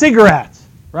cigarettes,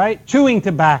 right? Chewing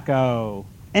tobacco,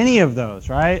 any of those,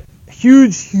 right?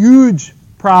 Huge, huge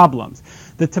problems.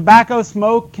 The tobacco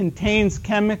smoke contains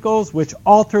chemicals which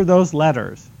alter those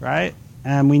letters, right?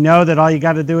 And we know that all you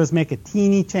got to do is make a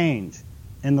teeny change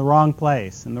in the wrong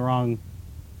place, in the wrong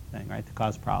thing, right, to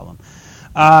cause problem.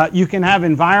 You can have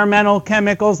environmental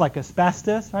chemicals like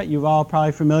asbestos, right? You're all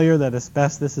probably familiar that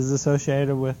asbestos is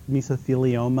associated with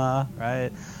mesothelioma,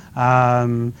 right?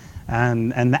 And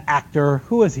the actor,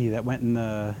 who was he that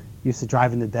went used to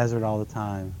drive in the desert all the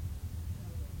time?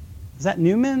 Was that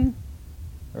Newman?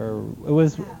 Or it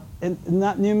was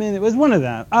not Newman? It was one of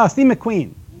them. Oh, Steve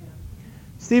McQueen.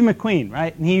 Steve McQueen,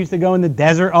 right? And he used to go in the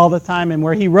desert all the time, and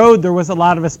where he rode, there was a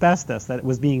lot of asbestos that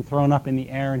was being thrown up in the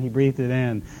air, and he breathed it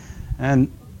in.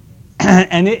 And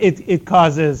it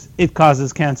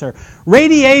causes cancer.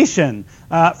 Radiation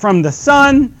from the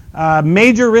sun,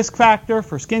 major risk factor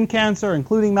for skin cancer,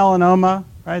 including melanoma,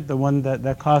 right? The one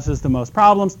that causes the most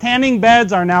problems. Tanning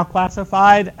beds are now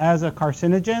classified as a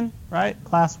carcinogen, right?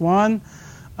 Class 1,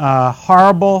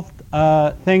 horrible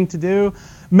thing to do.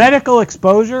 Medical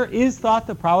exposure is thought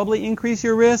to probably increase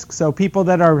your risk. So people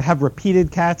that have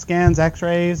repeated CAT scans,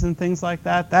 X-rays, and things like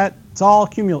that, it's all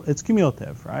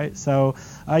cumulative, right? So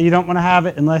you don't want to have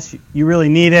it unless you really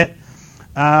need it.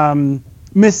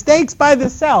 Mistakes by the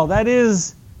cell, that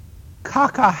is,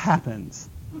 caca happens,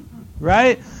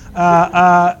 right?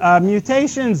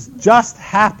 Mutations just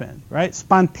happen, right?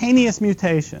 Spontaneous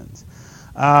mutations.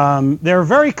 They're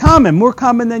very common, more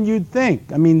common than you'd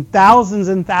think. I mean, thousands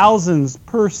and thousands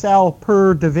per cell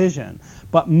per division,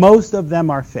 but most of them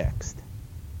are fixed,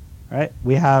 right?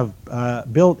 We have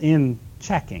built-in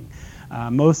checking.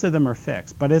 Most of them are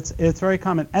fixed, but it's very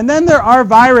common. And then there are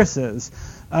viruses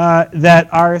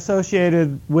that are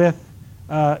associated with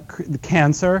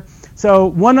cancer. So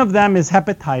one of them is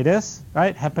hepatitis,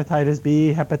 right? Hepatitis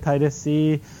B, hepatitis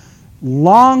C,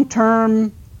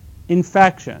 long-term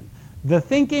infection. The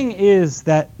thinking is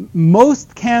that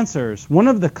most cancers, one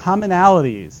of the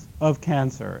commonalities of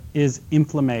cancer is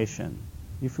inflammation.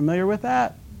 You familiar with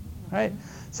that? Right?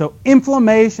 So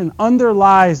inflammation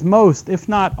underlies most, if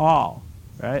not all,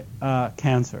 right,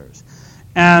 cancers.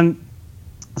 And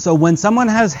so when someone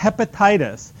has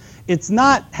hepatitis, it's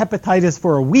not hepatitis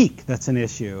for a week that's an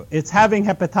issue. It's having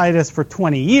hepatitis for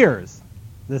 20 years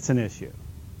that's an issue,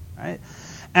 right?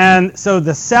 And so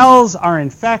the cells are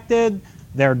infected.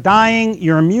 They're dying.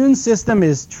 Your immune system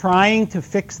is trying to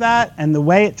fix that, and the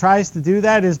way it tries to do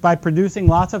that is by producing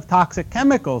lots of toxic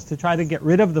chemicals to try to get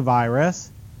rid of the virus.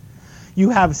 You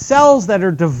have cells that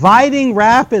are dividing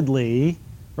rapidly,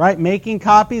 right, making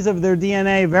copies of their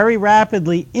DNA very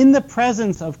rapidly in the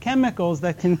presence of chemicals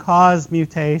that can cause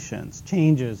mutations,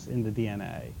 changes in the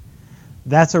DNA.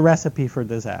 That's a recipe for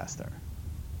disaster.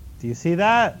 Do you see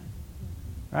that?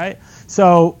 Right?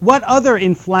 So what other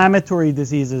inflammatory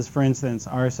diseases, for instance,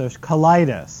 are associated?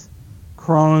 Colitis,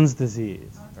 Crohn's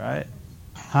disease, right?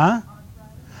 Huh?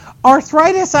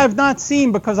 Arthritis I've not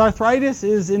seen, because arthritis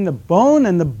is in the bone,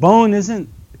 and the bone isn't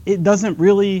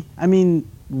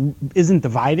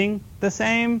dividing the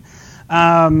same.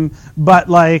 But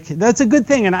like, that's a good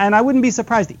thing, and I wouldn't be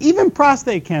surprised. Even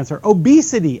prostate cancer,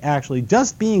 obesity actually,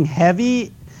 just being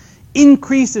heavy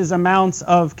increases amounts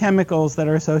of chemicals that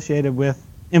are associated with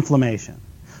inflammation.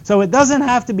 So it doesn't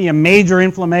have to be a major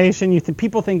inflammation.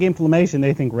 People think inflammation,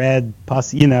 they think red,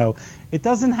 pus, It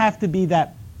doesn't have to be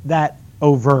that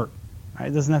overt. Right?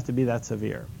 It doesn't have to be that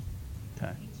severe.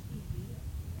 Okay.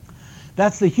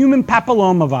 That's the human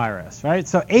papillomavirus, right?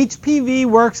 So HPV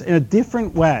works in a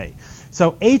different way.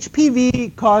 So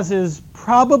HPV causes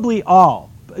probably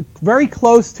all, very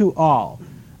close to all,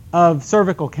 of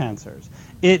cervical cancers.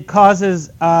 It causes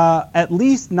at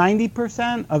least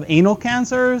 90% of anal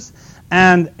cancers,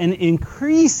 and an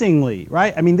increasingly,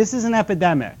 right? I mean, this is an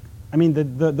epidemic. I mean,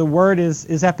 the word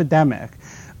is epidemic,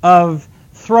 of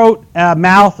throat,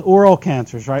 mouth, oral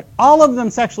cancers, right? All of them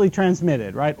sexually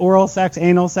transmitted, right? Oral sex,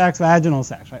 anal sex, vaginal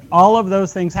sex, right? All of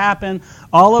those things happen.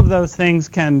 All of those things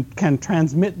can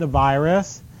transmit the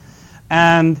virus.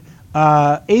 And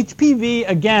HPV,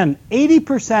 again,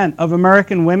 80% of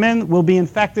American women will be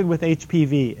infected with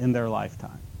HPV in their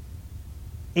lifetime.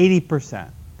 80%,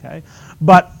 okay?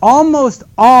 But almost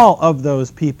all of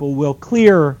those people will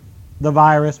clear the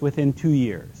virus within 2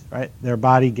 years, right? Their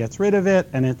body gets rid of it,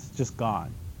 and it's just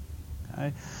gone,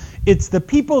 okay? It's the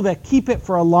people that keep it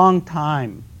for a long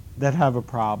time that have a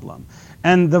problem.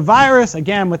 And the virus,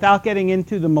 again, without getting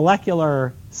into the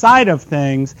molecular side of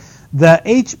things, the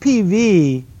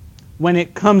HPV, when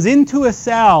it comes into a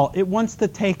cell, it wants to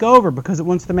take over because it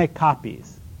wants to make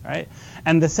copies, right?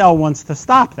 And the cell wants to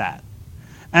stop that.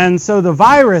 And so the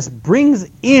virus brings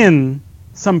in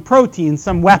some proteins,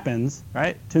 some weapons,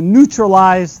 right, to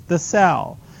neutralize the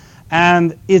cell.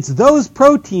 And it's those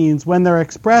proteins, when they're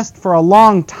expressed for a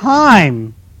long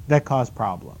time, that cause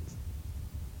problems.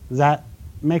 Does that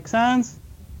make sense?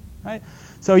 Right?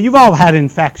 So you've all had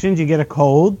infections. You get a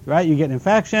cold, right? You get an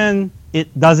infection.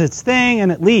 It does its thing,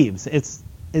 and it leaves. It's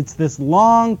this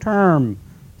long-term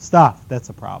stuff that's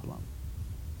a problem.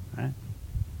 Right?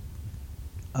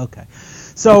 Okay.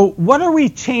 So what are we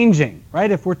changing,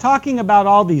 right? If we're talking about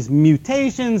all these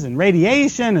mutations and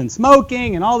radiation and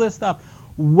smoking and all this stuff,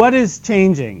 what is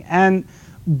changing? And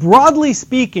broadly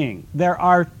speaking, there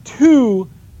are two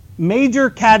major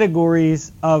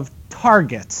categories of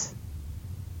targets.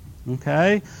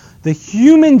 Okay? The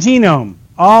human genome,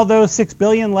 all those 6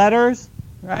 billion letters,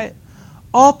 right,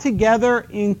 altogether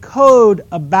encode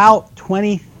about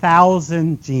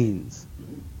 20,000 genes.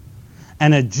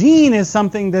 And a gene is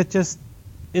something that just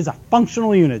is a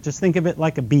functional unit. Just think of it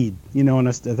like a bead, in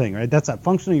a thing, right? That's a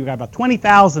functional, you've got about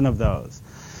 20,000 of those.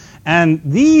 And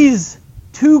these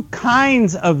two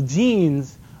kinds of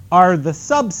genes are the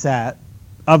subset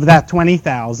of that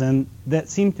 20,000 that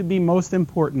seem to be most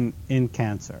important in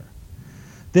cancer.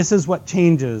 This is what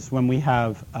changes when we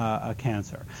have a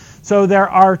cancer. So there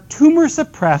are tumor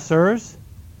suppressors,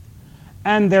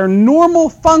 and their normal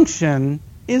function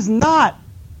is not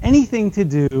anything to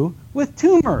do with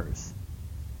tumors.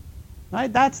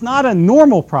 Right? That's not a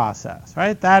normal process,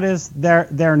 right? That is,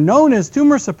 they're known as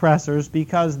tumor suppressors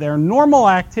because their normal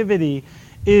activity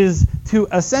is to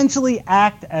essentially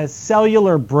act as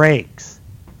cellular brakes,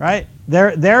 right?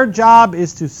 Their job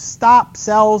is to stop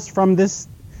cells from this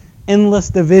endless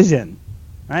division,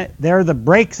 right? They're the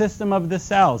brake system of the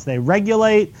cells. They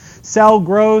regulate cell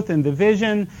growth and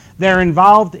division. They're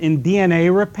involved in DNA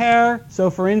repair. So,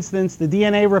 for instance, the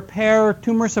DNA repair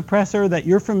tumor suppressor that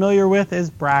you're familiar with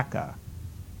is BRCA.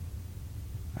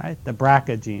 Right? The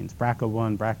BRCA genes,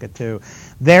 BRCA1, BRCA2.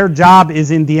 Their job is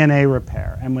in DNA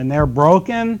repair. And when they're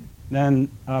broken, then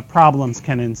problems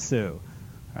can ensue.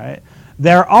 Right?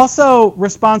 They're also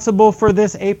responsible for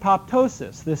this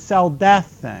apoptosis, this cell death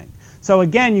thing. So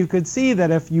again, you could see that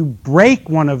if you break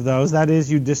one of those, that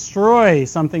is, you destroy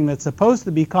something that's supposed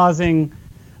to be causing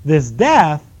this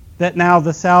death, that now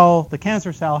the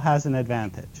cancer cell has an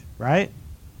advantage, right?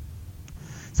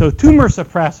 So tumor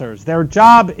suppressors, their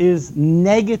job is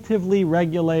negatively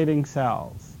regulating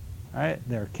cells, right?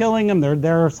 They're killing them.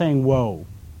 They're saying, whoa.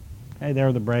 Okay,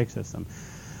 they're the brake system.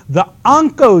 The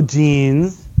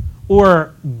oncogenes,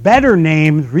 or better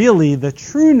named, really, the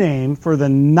true name for the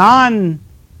non-defective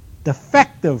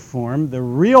form, the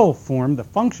real form, the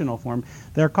functional form,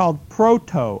 they're called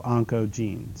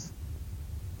proto-oncogenes.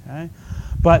 Okay?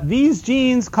 But these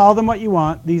genes, call them what you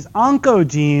want, these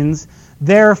oncogenes,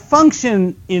 their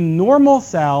function in normal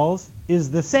cells is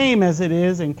the same as it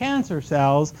is in cancer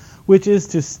cells, which is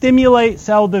to stimulate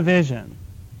cell division.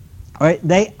 Right?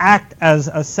 They act as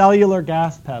a cellular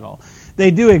gas pedal. they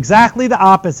do exactly the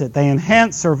opposite. They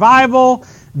enhance survival.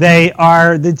 They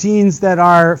are the genes that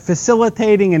are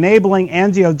facilitating, enabling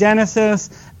angiogenesis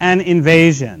and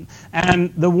invasion.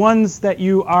 And the ones that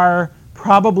you are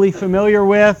probably familiar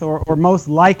with, or most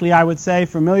likely I would say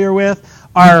familiar with,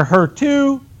 are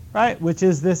HER2, right, which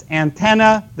is this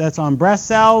antenna that's on breast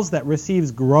cells that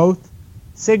receives growth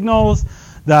signals.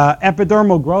 The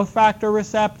epidermal growth factor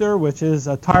receptor, which is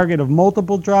a target of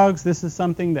multiple drugs. This is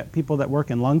something that people that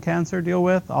work in lung cancer deal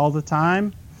with all the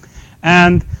time.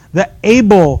 And the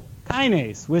Abl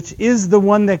kinase, which is the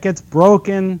one that gets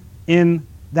broken in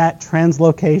that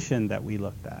translocation that we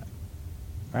looked at,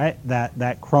 right?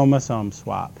 That chromosome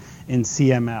swap in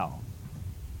CML.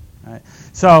 Right?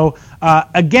 So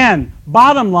again,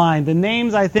 bottom line, the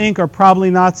names I think are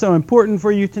probably not so important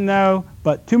for you to know,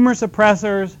 but tumor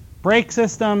suppressors, brake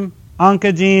system,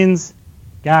 oncogenes,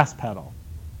 gas pedal.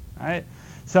 Right?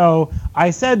 So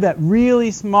I said that really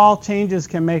small changes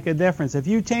can make a difference. If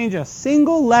you change a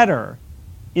single letter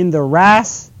in the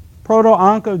RAS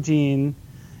proto-oncogene,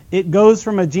 it goes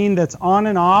from a gene that's on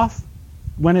and off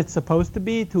when it's supposed to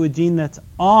be to a gene that's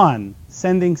on,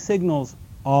 sending signals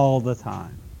all the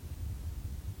time.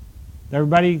 Does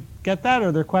everybody get that?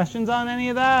 Are there questions on any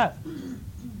of that?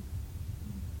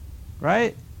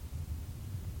 Right?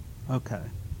 Okay.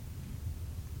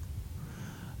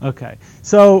 Okay.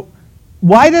 So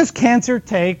why does cancer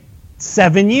take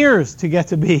 7 years to get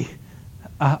to be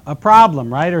a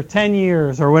problem, right? Or 10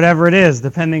 years or whatever it is,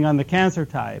 depending on the cancer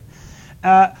type.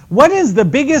 What is the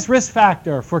biggest risk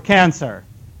factor for cancer?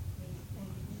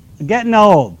 Getting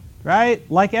old, right?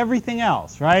 Like everything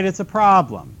else, right? It's a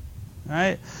problem,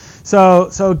 right?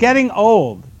 So getting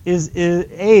old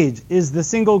age is the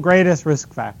single greatest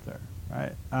risk factor,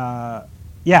 right?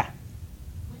 Yeah.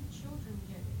 When children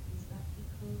get it, is that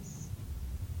because,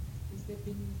 has there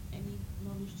been any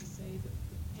knowledge to say that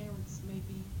the parents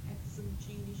maybe had some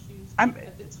gene issues at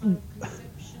the time of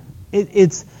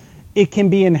conception? It can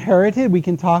be inherited. We'll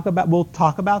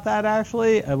talk about that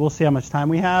actually. We'll see how much time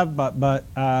we have, but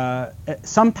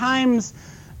sometimes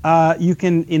you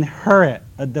can inherit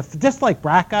just like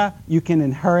BRCA, you can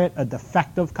inherit a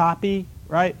defective copy,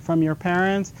 right, from your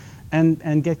parents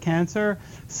and get cancer.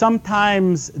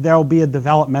 Sometimes there'll be a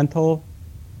developmental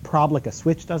problem, like a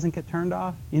switch doesn't get turned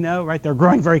off, right? They're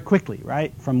growing very quickly,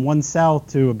 right, from one cell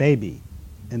to a baby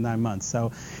in 9 months.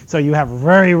 So you have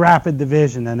very rapid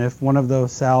division, and if one of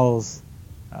those cells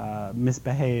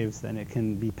misbehaves, then it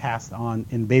can be passed on,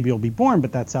 and baby will be born,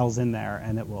 but that cell's in there,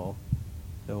 and it will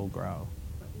grow.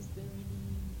 But is there any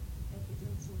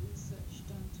evidence or research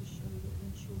done to show that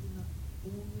when children are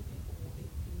born with it, or it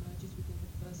emerges within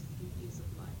the first few years of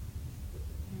life, that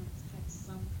the parents had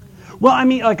some kind of... Well, I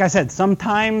mean, like I said,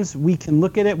 sometimes we can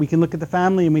look at it, we can look at the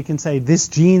family, and we can say this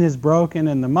gene is broken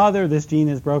in the mother, this gene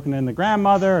is broken in the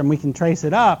grandmother, and we can trace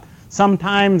it up.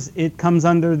 Sometimes it comes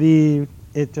under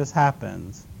it just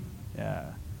happens.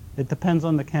 Yeah. It depends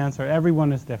on the cancer.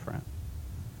 Everyone is different.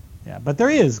 Yeah, but there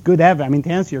is good evidence. I mean, to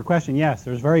answer your question, yes,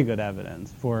 there's very good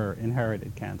evidence for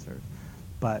inherited cancers,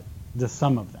 but just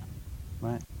some of them,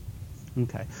 right?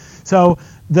 Okay. So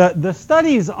the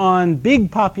studies on big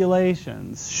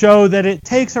populations show that it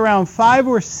takes around 5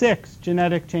 or 6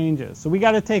 genetic changes. So we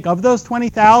got to take, of those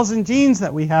 20,000 genes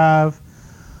that we have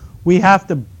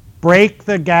to break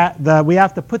we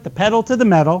have to put the pedal to the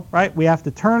metal, right? We have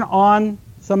to turn on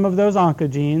some of those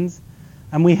oncogenes,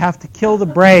 and we have to kill the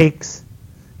brakes,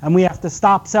 and we have to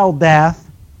stop cell death,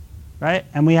 right?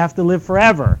 And we have to live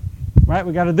forever, right?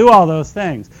 We got to do all those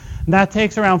things. And that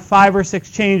takes around 5 or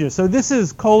 6 changes. So this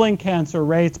is colon cancer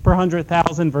rates per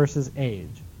 100,000 versus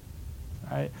age,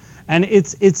 right? And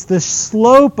it's the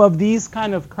slope of these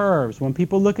kind of curves when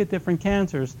people look at different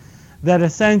cancers that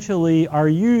essentially are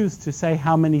used to say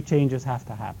how many changes have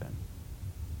to happen.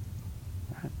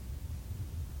 Right?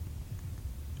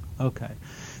 Okay.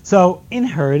 So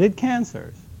inherited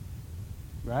cancers,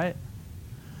 right?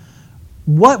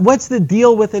 What's the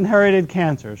deal with inherited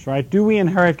cancers, right? Do we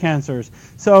inherit cancers?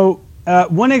 So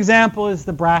one example is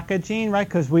the BRCA gene, right?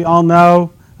 Because we all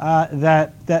know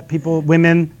that people,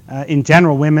 women, in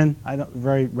general women,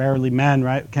 very rarely men,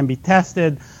 right, can be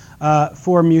tested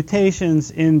for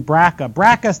mutations in BRCA.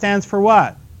 BRCA stands for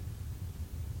what?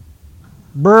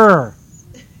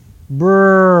 Breast.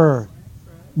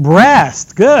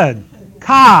 Good.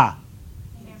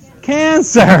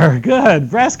 Cancer. Good.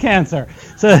 Breast cancer.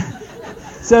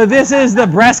 So this is the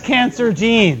breast cancer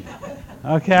gene.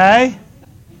 Okay?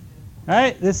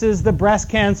 Right? This is the breast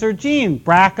cancer gene.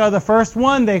 BRCA, the first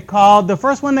one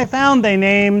they found, they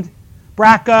named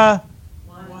BRCA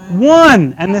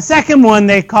 1. And the second one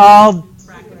they called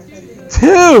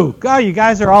 2. God, you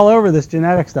guys are all over this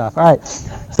genetic stuff. All right.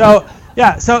 So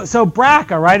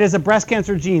BRCA, right, is a breast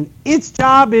cancer gene. Its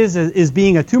job is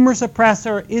being a tumor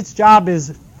suppressor. Its job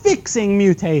is fixing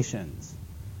mutations,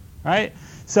 right?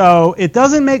 So it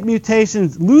doesn't make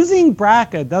mutations. Losing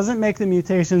BRCA doesn't make the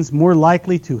mutations more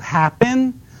likely to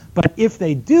happen, but if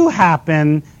they do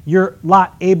happen, you're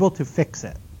not able to fix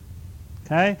it.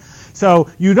 Okay? So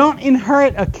you don't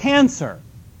inherit a cancer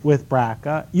with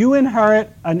BRCA. You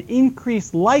inherit an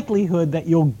increased likelihood that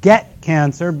you'll get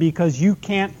cancer because you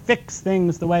can't fix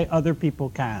things the way other people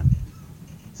can.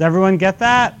 Does everyone get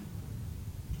that?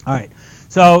 All right.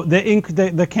 So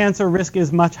the cancer risk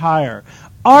is much higher.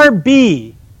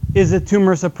 RB is a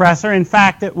tumor suppressor. In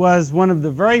fact, it was one of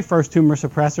the very first tumor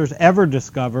suppressors ever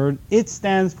discovered. It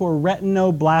stands for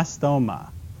retinoblastoma,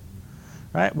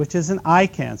 right, which is an eye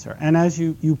cancer. And as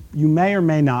you may or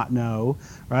may not know,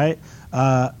 right,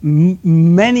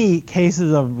 many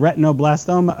cases of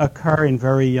retinoblastoma occur in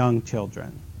very young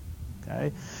children.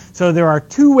 Okay? So there are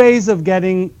 2 ways of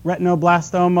getting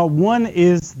retinoblastoma. One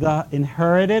is the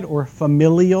inherited or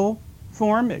familial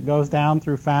form. It goes down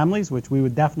through families, which we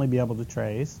would definitely be able to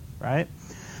trace, right?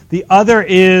 The other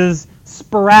is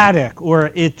sporadic,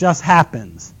 or it just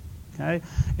happens. Okay?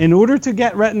 In order to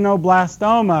get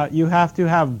retinoblastoma, you have to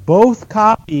have both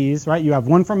copies, right? You have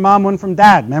one from mom, one from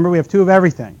dad. Remember, we have 2 of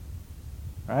everything,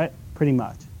 right? Pretty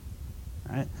much,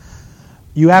 right?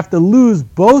 You have to lose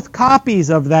both copies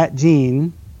of that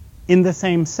gene in the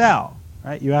same cell,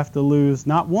 right? You have to lose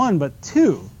not 1, but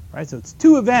 2, right? So it's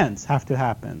 2 events have to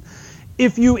happen.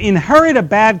 If you inherit a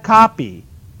bad copy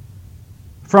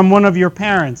from one of your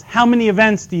parents, how many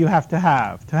events do you have to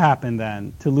happen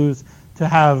then to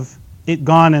have it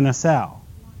gone in a cell?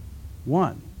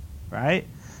 1, right?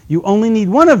 You only need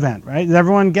 1 event, right? Does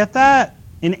everyone get that?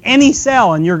 In any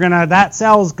cell, and that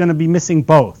cell is gonna be missing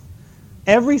both.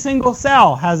 Every single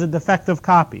cell has a defective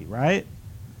copy, right?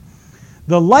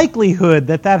 The likelihood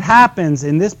that happens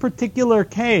in this particular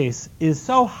case is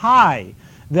so high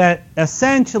that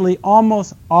essentially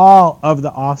almost all of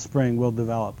the offspring will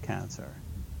develop cancer.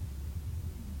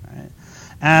 Right?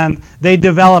 And they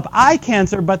develop eye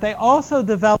cancer, but they also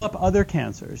develop other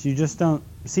cancers. You just don't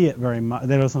see it very much.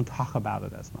 They don't talk about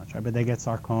it as much, right? But they get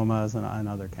sarcomas and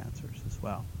other cancers as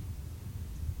well.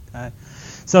 Okay?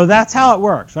 So that's how it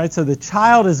works, right? So the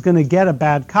child is going to get a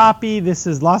bad copy. This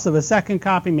is loss of a second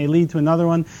copy may lead to another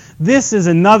one. This is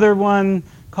another one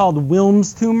called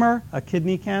Wilms tumor, a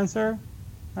kidney cancer,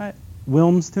 right?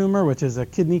 Wilms tumor, which is a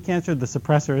kidney cancer. The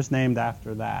suppressor is named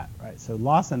after that, right? So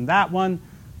loss in that one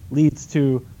leads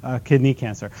to kidney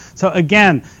cancer. So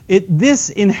again, this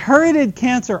inherited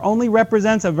cancer only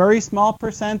represents a very small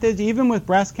percentage. Even with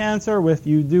breast cancer, if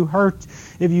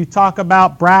you talk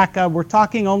about BRCA, we're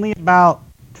talking only about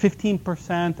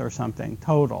 15% or something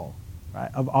total,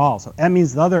 right, of all. So that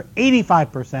means the other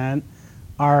 85%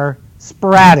 are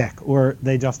sporadic, or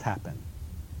they just happen.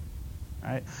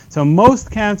 Right? So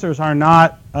most cancers are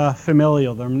not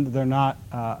familial. They're not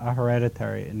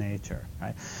hereditary in nature.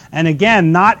 Right? And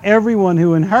again, not everyone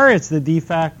who inherits the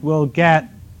defect will get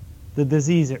the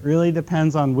disease. It really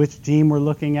depends on which gene we're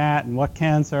looking at and what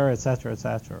cancer, et cetera,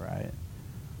 right?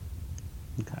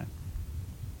 Okay.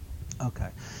 Okay.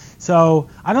 So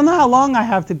I don't know how long I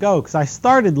have to go because I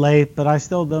started late, but I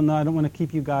still don't know. I don't want to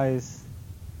keep you guys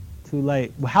too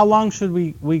late. How long should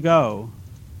we go?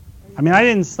 I mean, I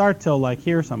didn't start till like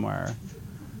here somewhere.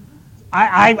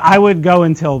 I would go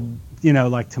until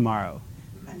like tomorrow,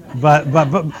 but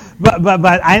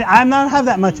I don't have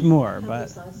that much more.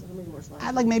 But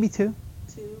I'd like maybe 2.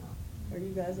 2. Are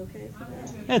you guys okay for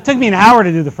that? Yeah, it took me an hour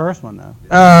to do the first one though.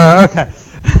 Okay.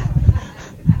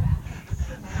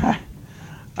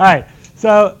 All right.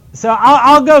 So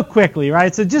I'll go quickly,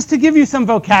 right? So just to give you some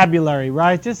vocabulary,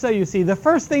 right? Just so you see, the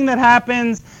first thing that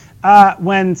happens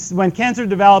when cancer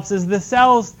develops is the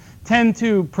cells tend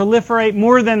to proliferate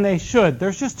more than they should.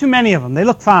 There's just too many of them. They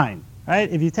look fine, right?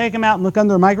 If you take them out and look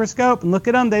under a microscope and look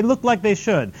at them, they look like they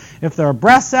should. If they're a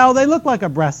breast cell, they look like a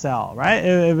breast cell, right?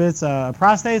 If it's a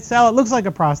prostate cell, it looks like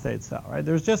a prostate cell, right?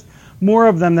 There's just more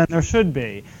of them than there should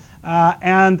be.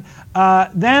 Then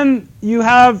you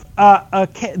have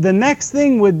the next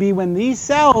thing would be when these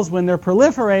cells, when they're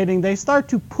proliferating, they start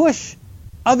to push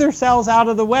other cells out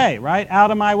of the way, right?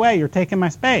 Out of my way. You're taking my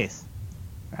space,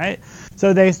 right?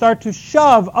 So they start to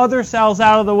shove other cells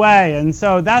out of the way. And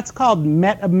so that's called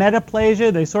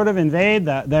metaplasia. They sort of invade.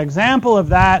 The example of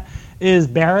that is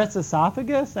Barrett's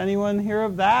esophagus. Anyone hear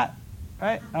of that?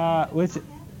 Right?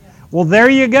 Well, there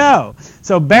you go.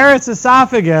 So Barrett's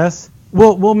esophagus,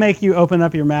 we'll make you open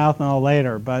up your mouth and all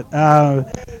later. But I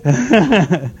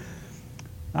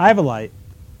have a light.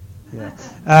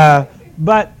 Yeah.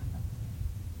 But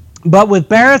with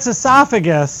Barrett's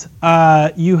esophagus,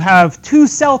 you have two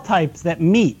cell types that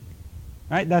meet.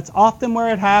 Right? That's often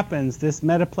where it happens, this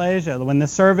metaplasia, when the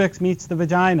cervix meets the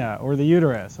vagina or the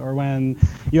uterus, or when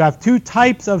you have two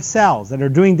types of cells that are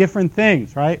doing different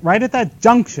things, right? Right at that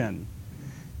junction,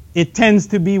 it tends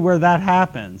to be where that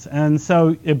happens. And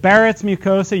so at Barrett's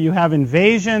mucosa, you have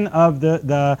invasion of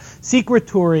the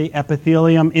secretory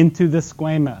epithelium into the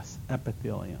squamous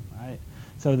epithelium, right?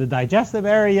 So the digestive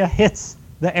area hits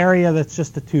the area that's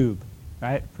just a tube,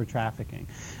 right, for trafficking.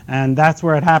 And that's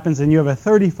where it happens, and you have a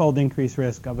 30-fold increased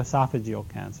risk of esophageal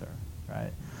cancer,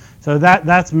 right? So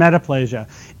that's metaplasia.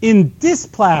 In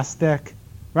dysplastic,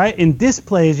 right, in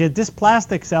dysplasia,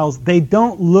 dysplastic cells, they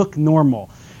don't look normal.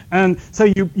 And so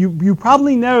you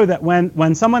probably know that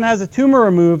when someone has a tumor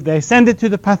removed, they send it to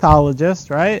the pathologist,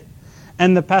 right?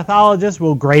 And the pathologist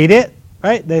will grade it,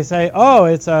 right? They say, oh,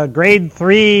 it's a grade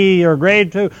 3 or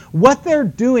grade 2. What they're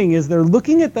doing is they're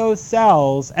looking at those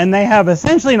cells, and they have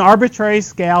essentially an arbitrary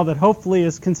scale that hopefully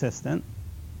is consistent,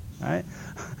 right?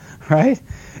 Right?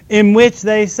 In which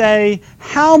they say,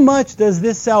 how much does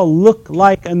this cell look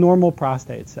like a normal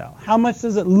prostate cell? How much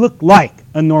does it look like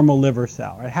a normal liver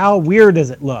cell? Right? How weird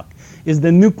does it look? Is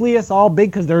the nucleus all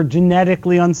big because they're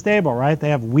genetically unstable, right? They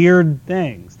have weird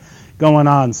things going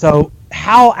on. So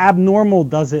how abnormal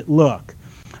does it look?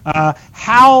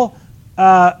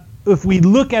 If we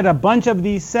look at a bunch of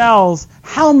these cells,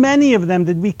 how many of them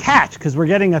did we catch? Because we're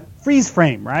getting a freeze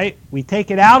frame, right? We take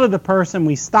it out of the person,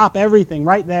 we stop everything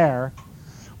right there.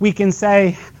 We can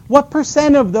say, what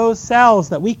percent of those cells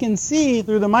that we can see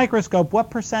through the microscope, what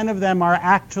percent of them are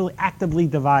actually actively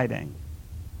dividing,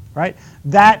 right?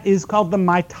 That is called the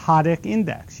mitotic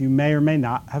index. You may or may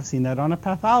not have seen that on a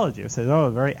pathology. It says, oh,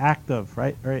 very active,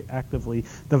 right? Very actively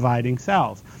dividing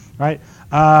cells, right?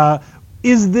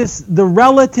 Is this the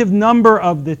relative number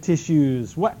of the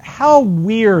tissues? How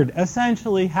weird,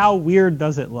 essentially, how weird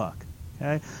does it look?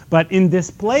 Okay? But in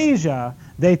dysplasia,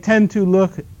 they tend to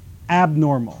look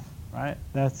abnormal, right?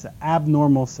 That's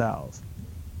abnormal cells.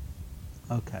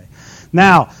 Okay.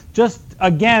 Now, just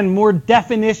again, more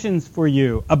definitions for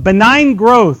you. A benign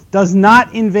growth does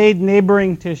not invade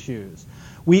neighboring tissues.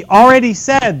 We already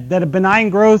said that a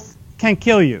benign growth can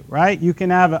kill you, right? You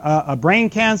can have a brain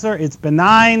cancer, it's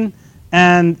benign,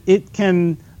 and it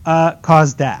can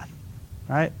cause death,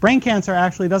 right? Brain cancer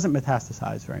actually doesn't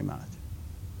metastasize very much,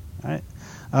 right?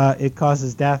 It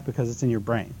causes death because it's in your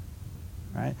brain,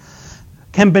 right?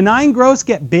 Can benign growths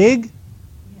get big?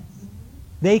 Yes.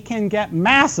 They can get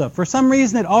massive. For some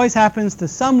reason, it always happens to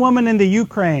some woman in the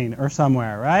Ukraine or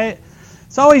somewhere, right?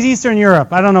 It's always Eastern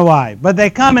Europe. I don't know why. But they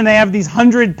come and they have these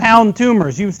 100-pound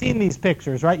tumors. You've seen these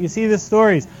pictures, right? You see the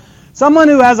stories. Someone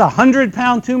who has a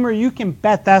 100-pound tumor, you can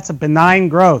bet that's a benign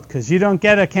growth because you don't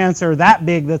get a cancer that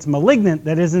big that's malignant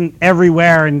that isn't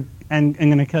everywhere and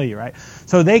going to kill you, right?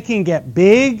 So they can get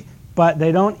big, but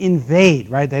they don't invade,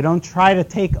 right? They don't try to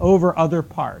take over other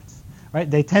parts, right?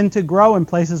 They tend to grow in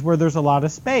places where there's a lot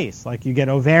of space, like you get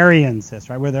ovarian cysts,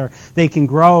 right, where they can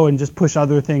grow and just push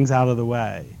other things out of the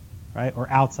way, right, or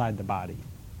outside the body,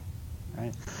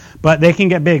 right? But they can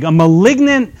get big. A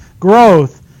malignant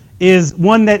growth is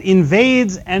one that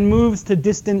invades and moves to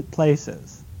distant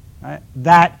places, right?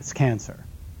 That's cancer,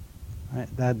 right?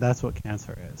 That's what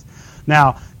cancer is.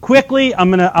 Now, quickly,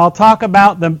 I'll talk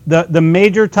about the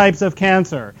major types of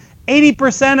cancer.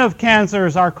 80% of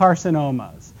cancers are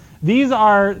carcinomas. These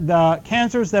are the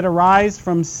cancers that arise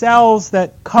from cells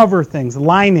that cover things,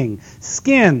 lining,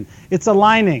 skin. It's a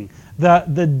lining.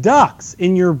 The ducts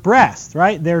in your breast,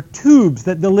 right? They're tubes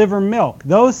that deliver milk.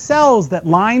 Those cells that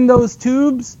line those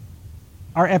tubes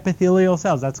are epithelial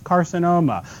cells. That's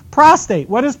carcinoma. Prostate.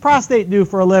 What does prostate do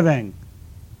for a living?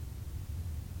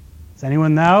 Does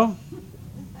anyone know?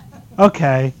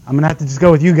 Okay, I'm going to have to just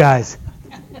go with you guys.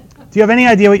 Do you have any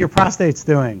idea what your prostate's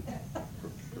doing?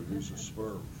 Produces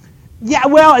sperm. Yeah,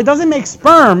 well, it doesn't make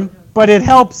sperm, but it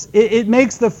helps. It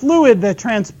makes the fluid that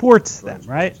transports them,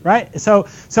 right? Right. So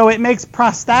it makes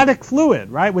prostatic fluid,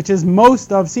 right, which is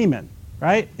most of semen,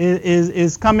 right?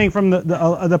 Is coming from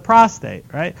the prostate,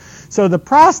 right? So the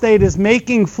prostate is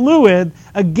making fluid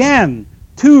again,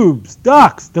 tubes,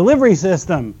 ducts, delivery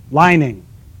system, lining.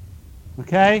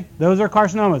 Okay, those are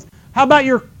carcinomas. How about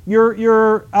your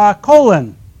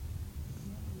colon?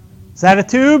 Is that a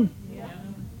tube?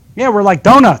 Yeah, we're like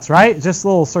donuts, right? It's just a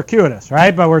little circuitous,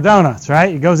 right? But we're donuts,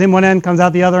 right? It goes in one end, comes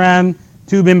out the other end,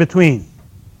 tube in between,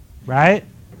 right?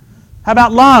 How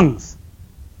about lungs?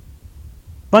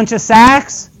 Bunch of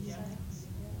sacs?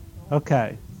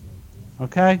 Okay.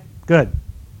 Okay, good.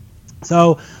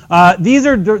 So these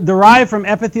are derived from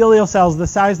epithelial cells the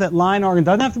size that line organ.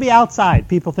 Doesn't have to be outside.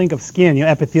 People think of skin,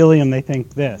 epithelium, they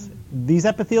think this. These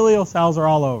epithelial cells are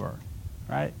all over,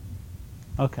 right?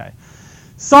 Okay.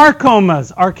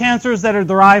 Sarcomas are cancers that are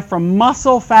derived from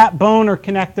muscle, fat, bone, or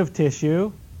connective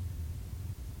tissue.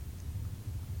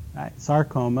 Right?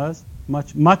 Sarcomas,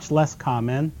 much less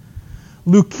common.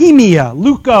 Leukemia,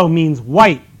 leuco means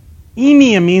white.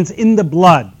 Emia means in the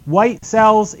blood. White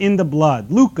cells in the blood.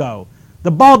 Leuco.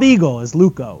 The bald eagle is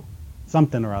leuco.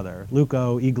 Something or other.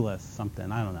 Leuco eagleus,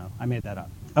 something. I don't know. I made that up.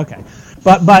 Okay.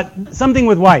 But something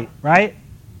with white, right?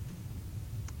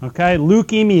 Okay.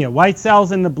 Leukemia, white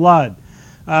cells in the blood.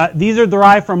 These are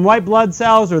derived from white blood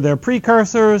cells or their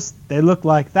precursors. They look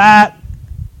like that.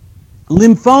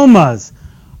 Lymphomas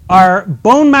are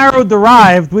bone marrow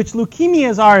derived, which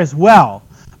leukemias are as well.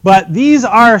 But these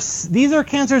are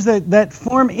cancers that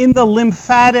form in the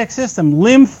lymphatic system.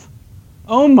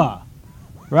 Lymphoma,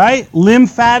 right?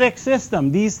 Lymphatic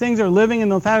system. These things are living in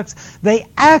the lymphatic. They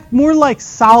act more like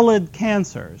solid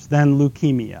cancers than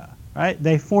leukemia, right?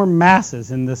 They form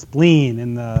masses in the spleen,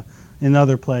 in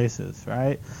other places,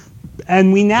 right?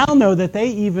 And we now know that they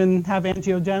even have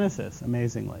angiogenesis,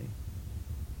 amazingly.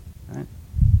 Right?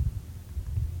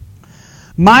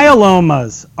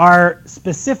 Myelomas are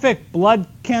specific blood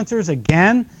cancers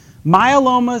again.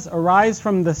 Myelomas arise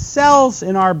from the cells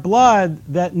in our blood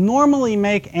that normally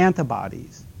make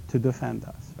antibodies to defend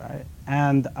us, right?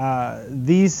 And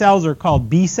these cells are called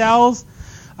B cells.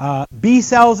 B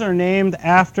cells are named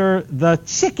after the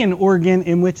chicken organ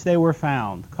in which they were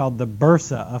found, called the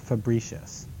bursa of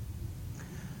Fabricius.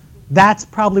 That's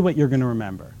probably what you're going to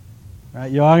remember,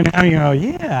 right? You're all going to go,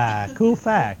 yeah, cool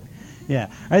fact.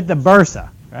 Yeah, right, the bursa,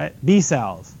 right, B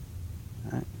cells.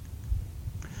 Right?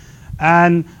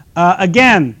 And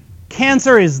again,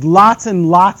 cancer is lots and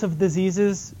lots of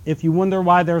diseases. If you wonder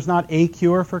why there's not a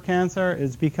cure for cancer,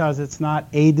 it's because it's not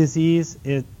a disease,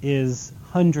 it is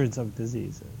hundreds of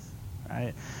diseases,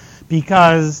 right?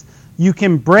 Because you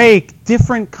can break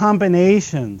different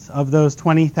combinations of those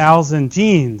 20,000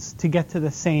 genes to get to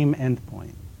the same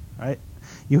endpoint, right?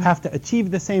 You have to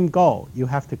achieve the same goal. You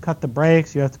have to cut the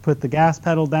brakes, you have to put the gas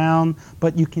pedal down,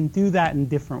 but you can do that in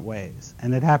different ways.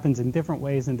 And it happens in different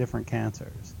ways in different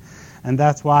cancers. And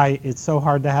that's why it's so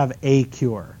hard to have a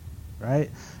cure, right?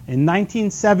 In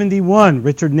 1971,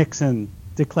 Richard Nixon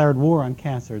declared war on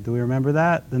cancer. Do we remember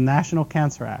that? The National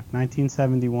Cancer Act,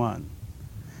 1971.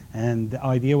 And the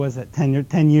idea was that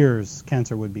 10 years,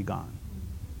 cancer would be gone.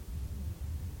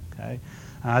 Okay?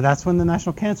 That's when the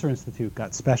National Cancer Institute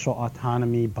got special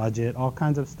autonomy, budget, all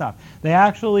kinds of stuff. They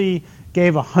actually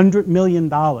gave $100 million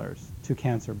to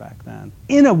cancer back then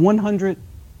in a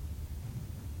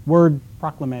 100-word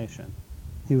proclamation.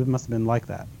 He must have been like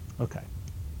that. Okay.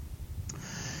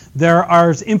 There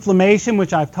is inflammation,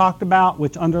 which I've talked about,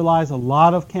 which underlies a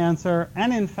lot of cancer,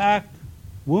 and in fact,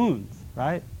 wounds,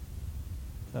 right?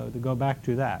 So to go back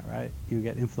to that, right, you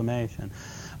get inflammation.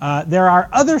 There are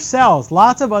other cells,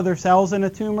 lots of other cells in a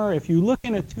tumor. If you look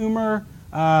in a tumor,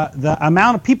 the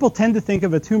amount of people tend to think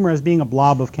of a tumor as being a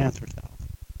blob of cancer cells.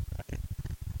 Right?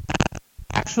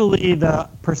 Actually, the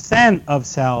percent of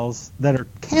cells that are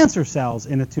cancer cells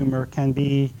in a tumor can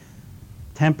be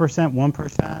 10%,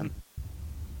 1%,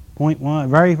 0.1,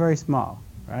 very, very small.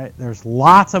 Right? There's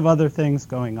lots of other things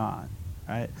going on,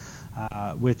 right?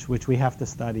 Which we have to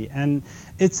study. And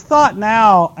it's thought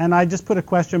now, and I just put a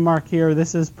question mark here,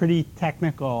 this is pretty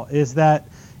technical, is that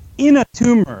in a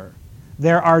tumor,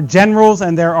 there are generals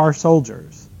and there are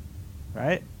soldiers,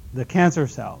 right? The cancer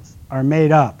cells are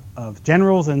made up of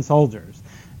generals and soldiers.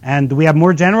 And do we have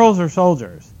more generals or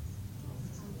soldiers?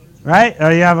 Right?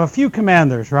 Or you have a few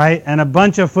commanders, right? And a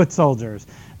bunch of foot soldiers.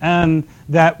 And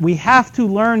that we have to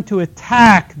learn to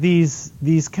attack these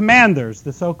commanders,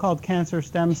 the so-called cancer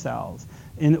stem cells,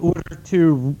 in order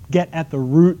to get at the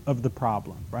root of the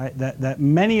problem, right? That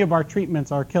many of our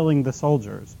treatments are killing the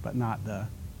soldiers, but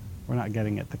we're not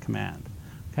getting at the command.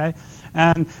 Okay?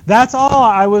 And that's all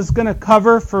I was going to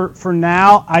cover for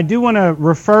now. I do want to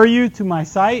refer you to my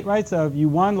site, right? So if you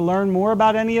want to learn more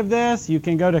about any of this, you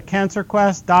can go to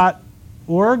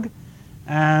CancerQuest.org.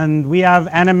 And we have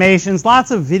animations, lots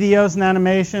of videos and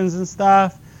animations and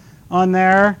stuff on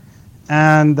there.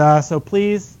 And so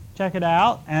please check it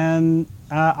out. And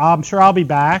I'm sure I'll be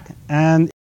back. And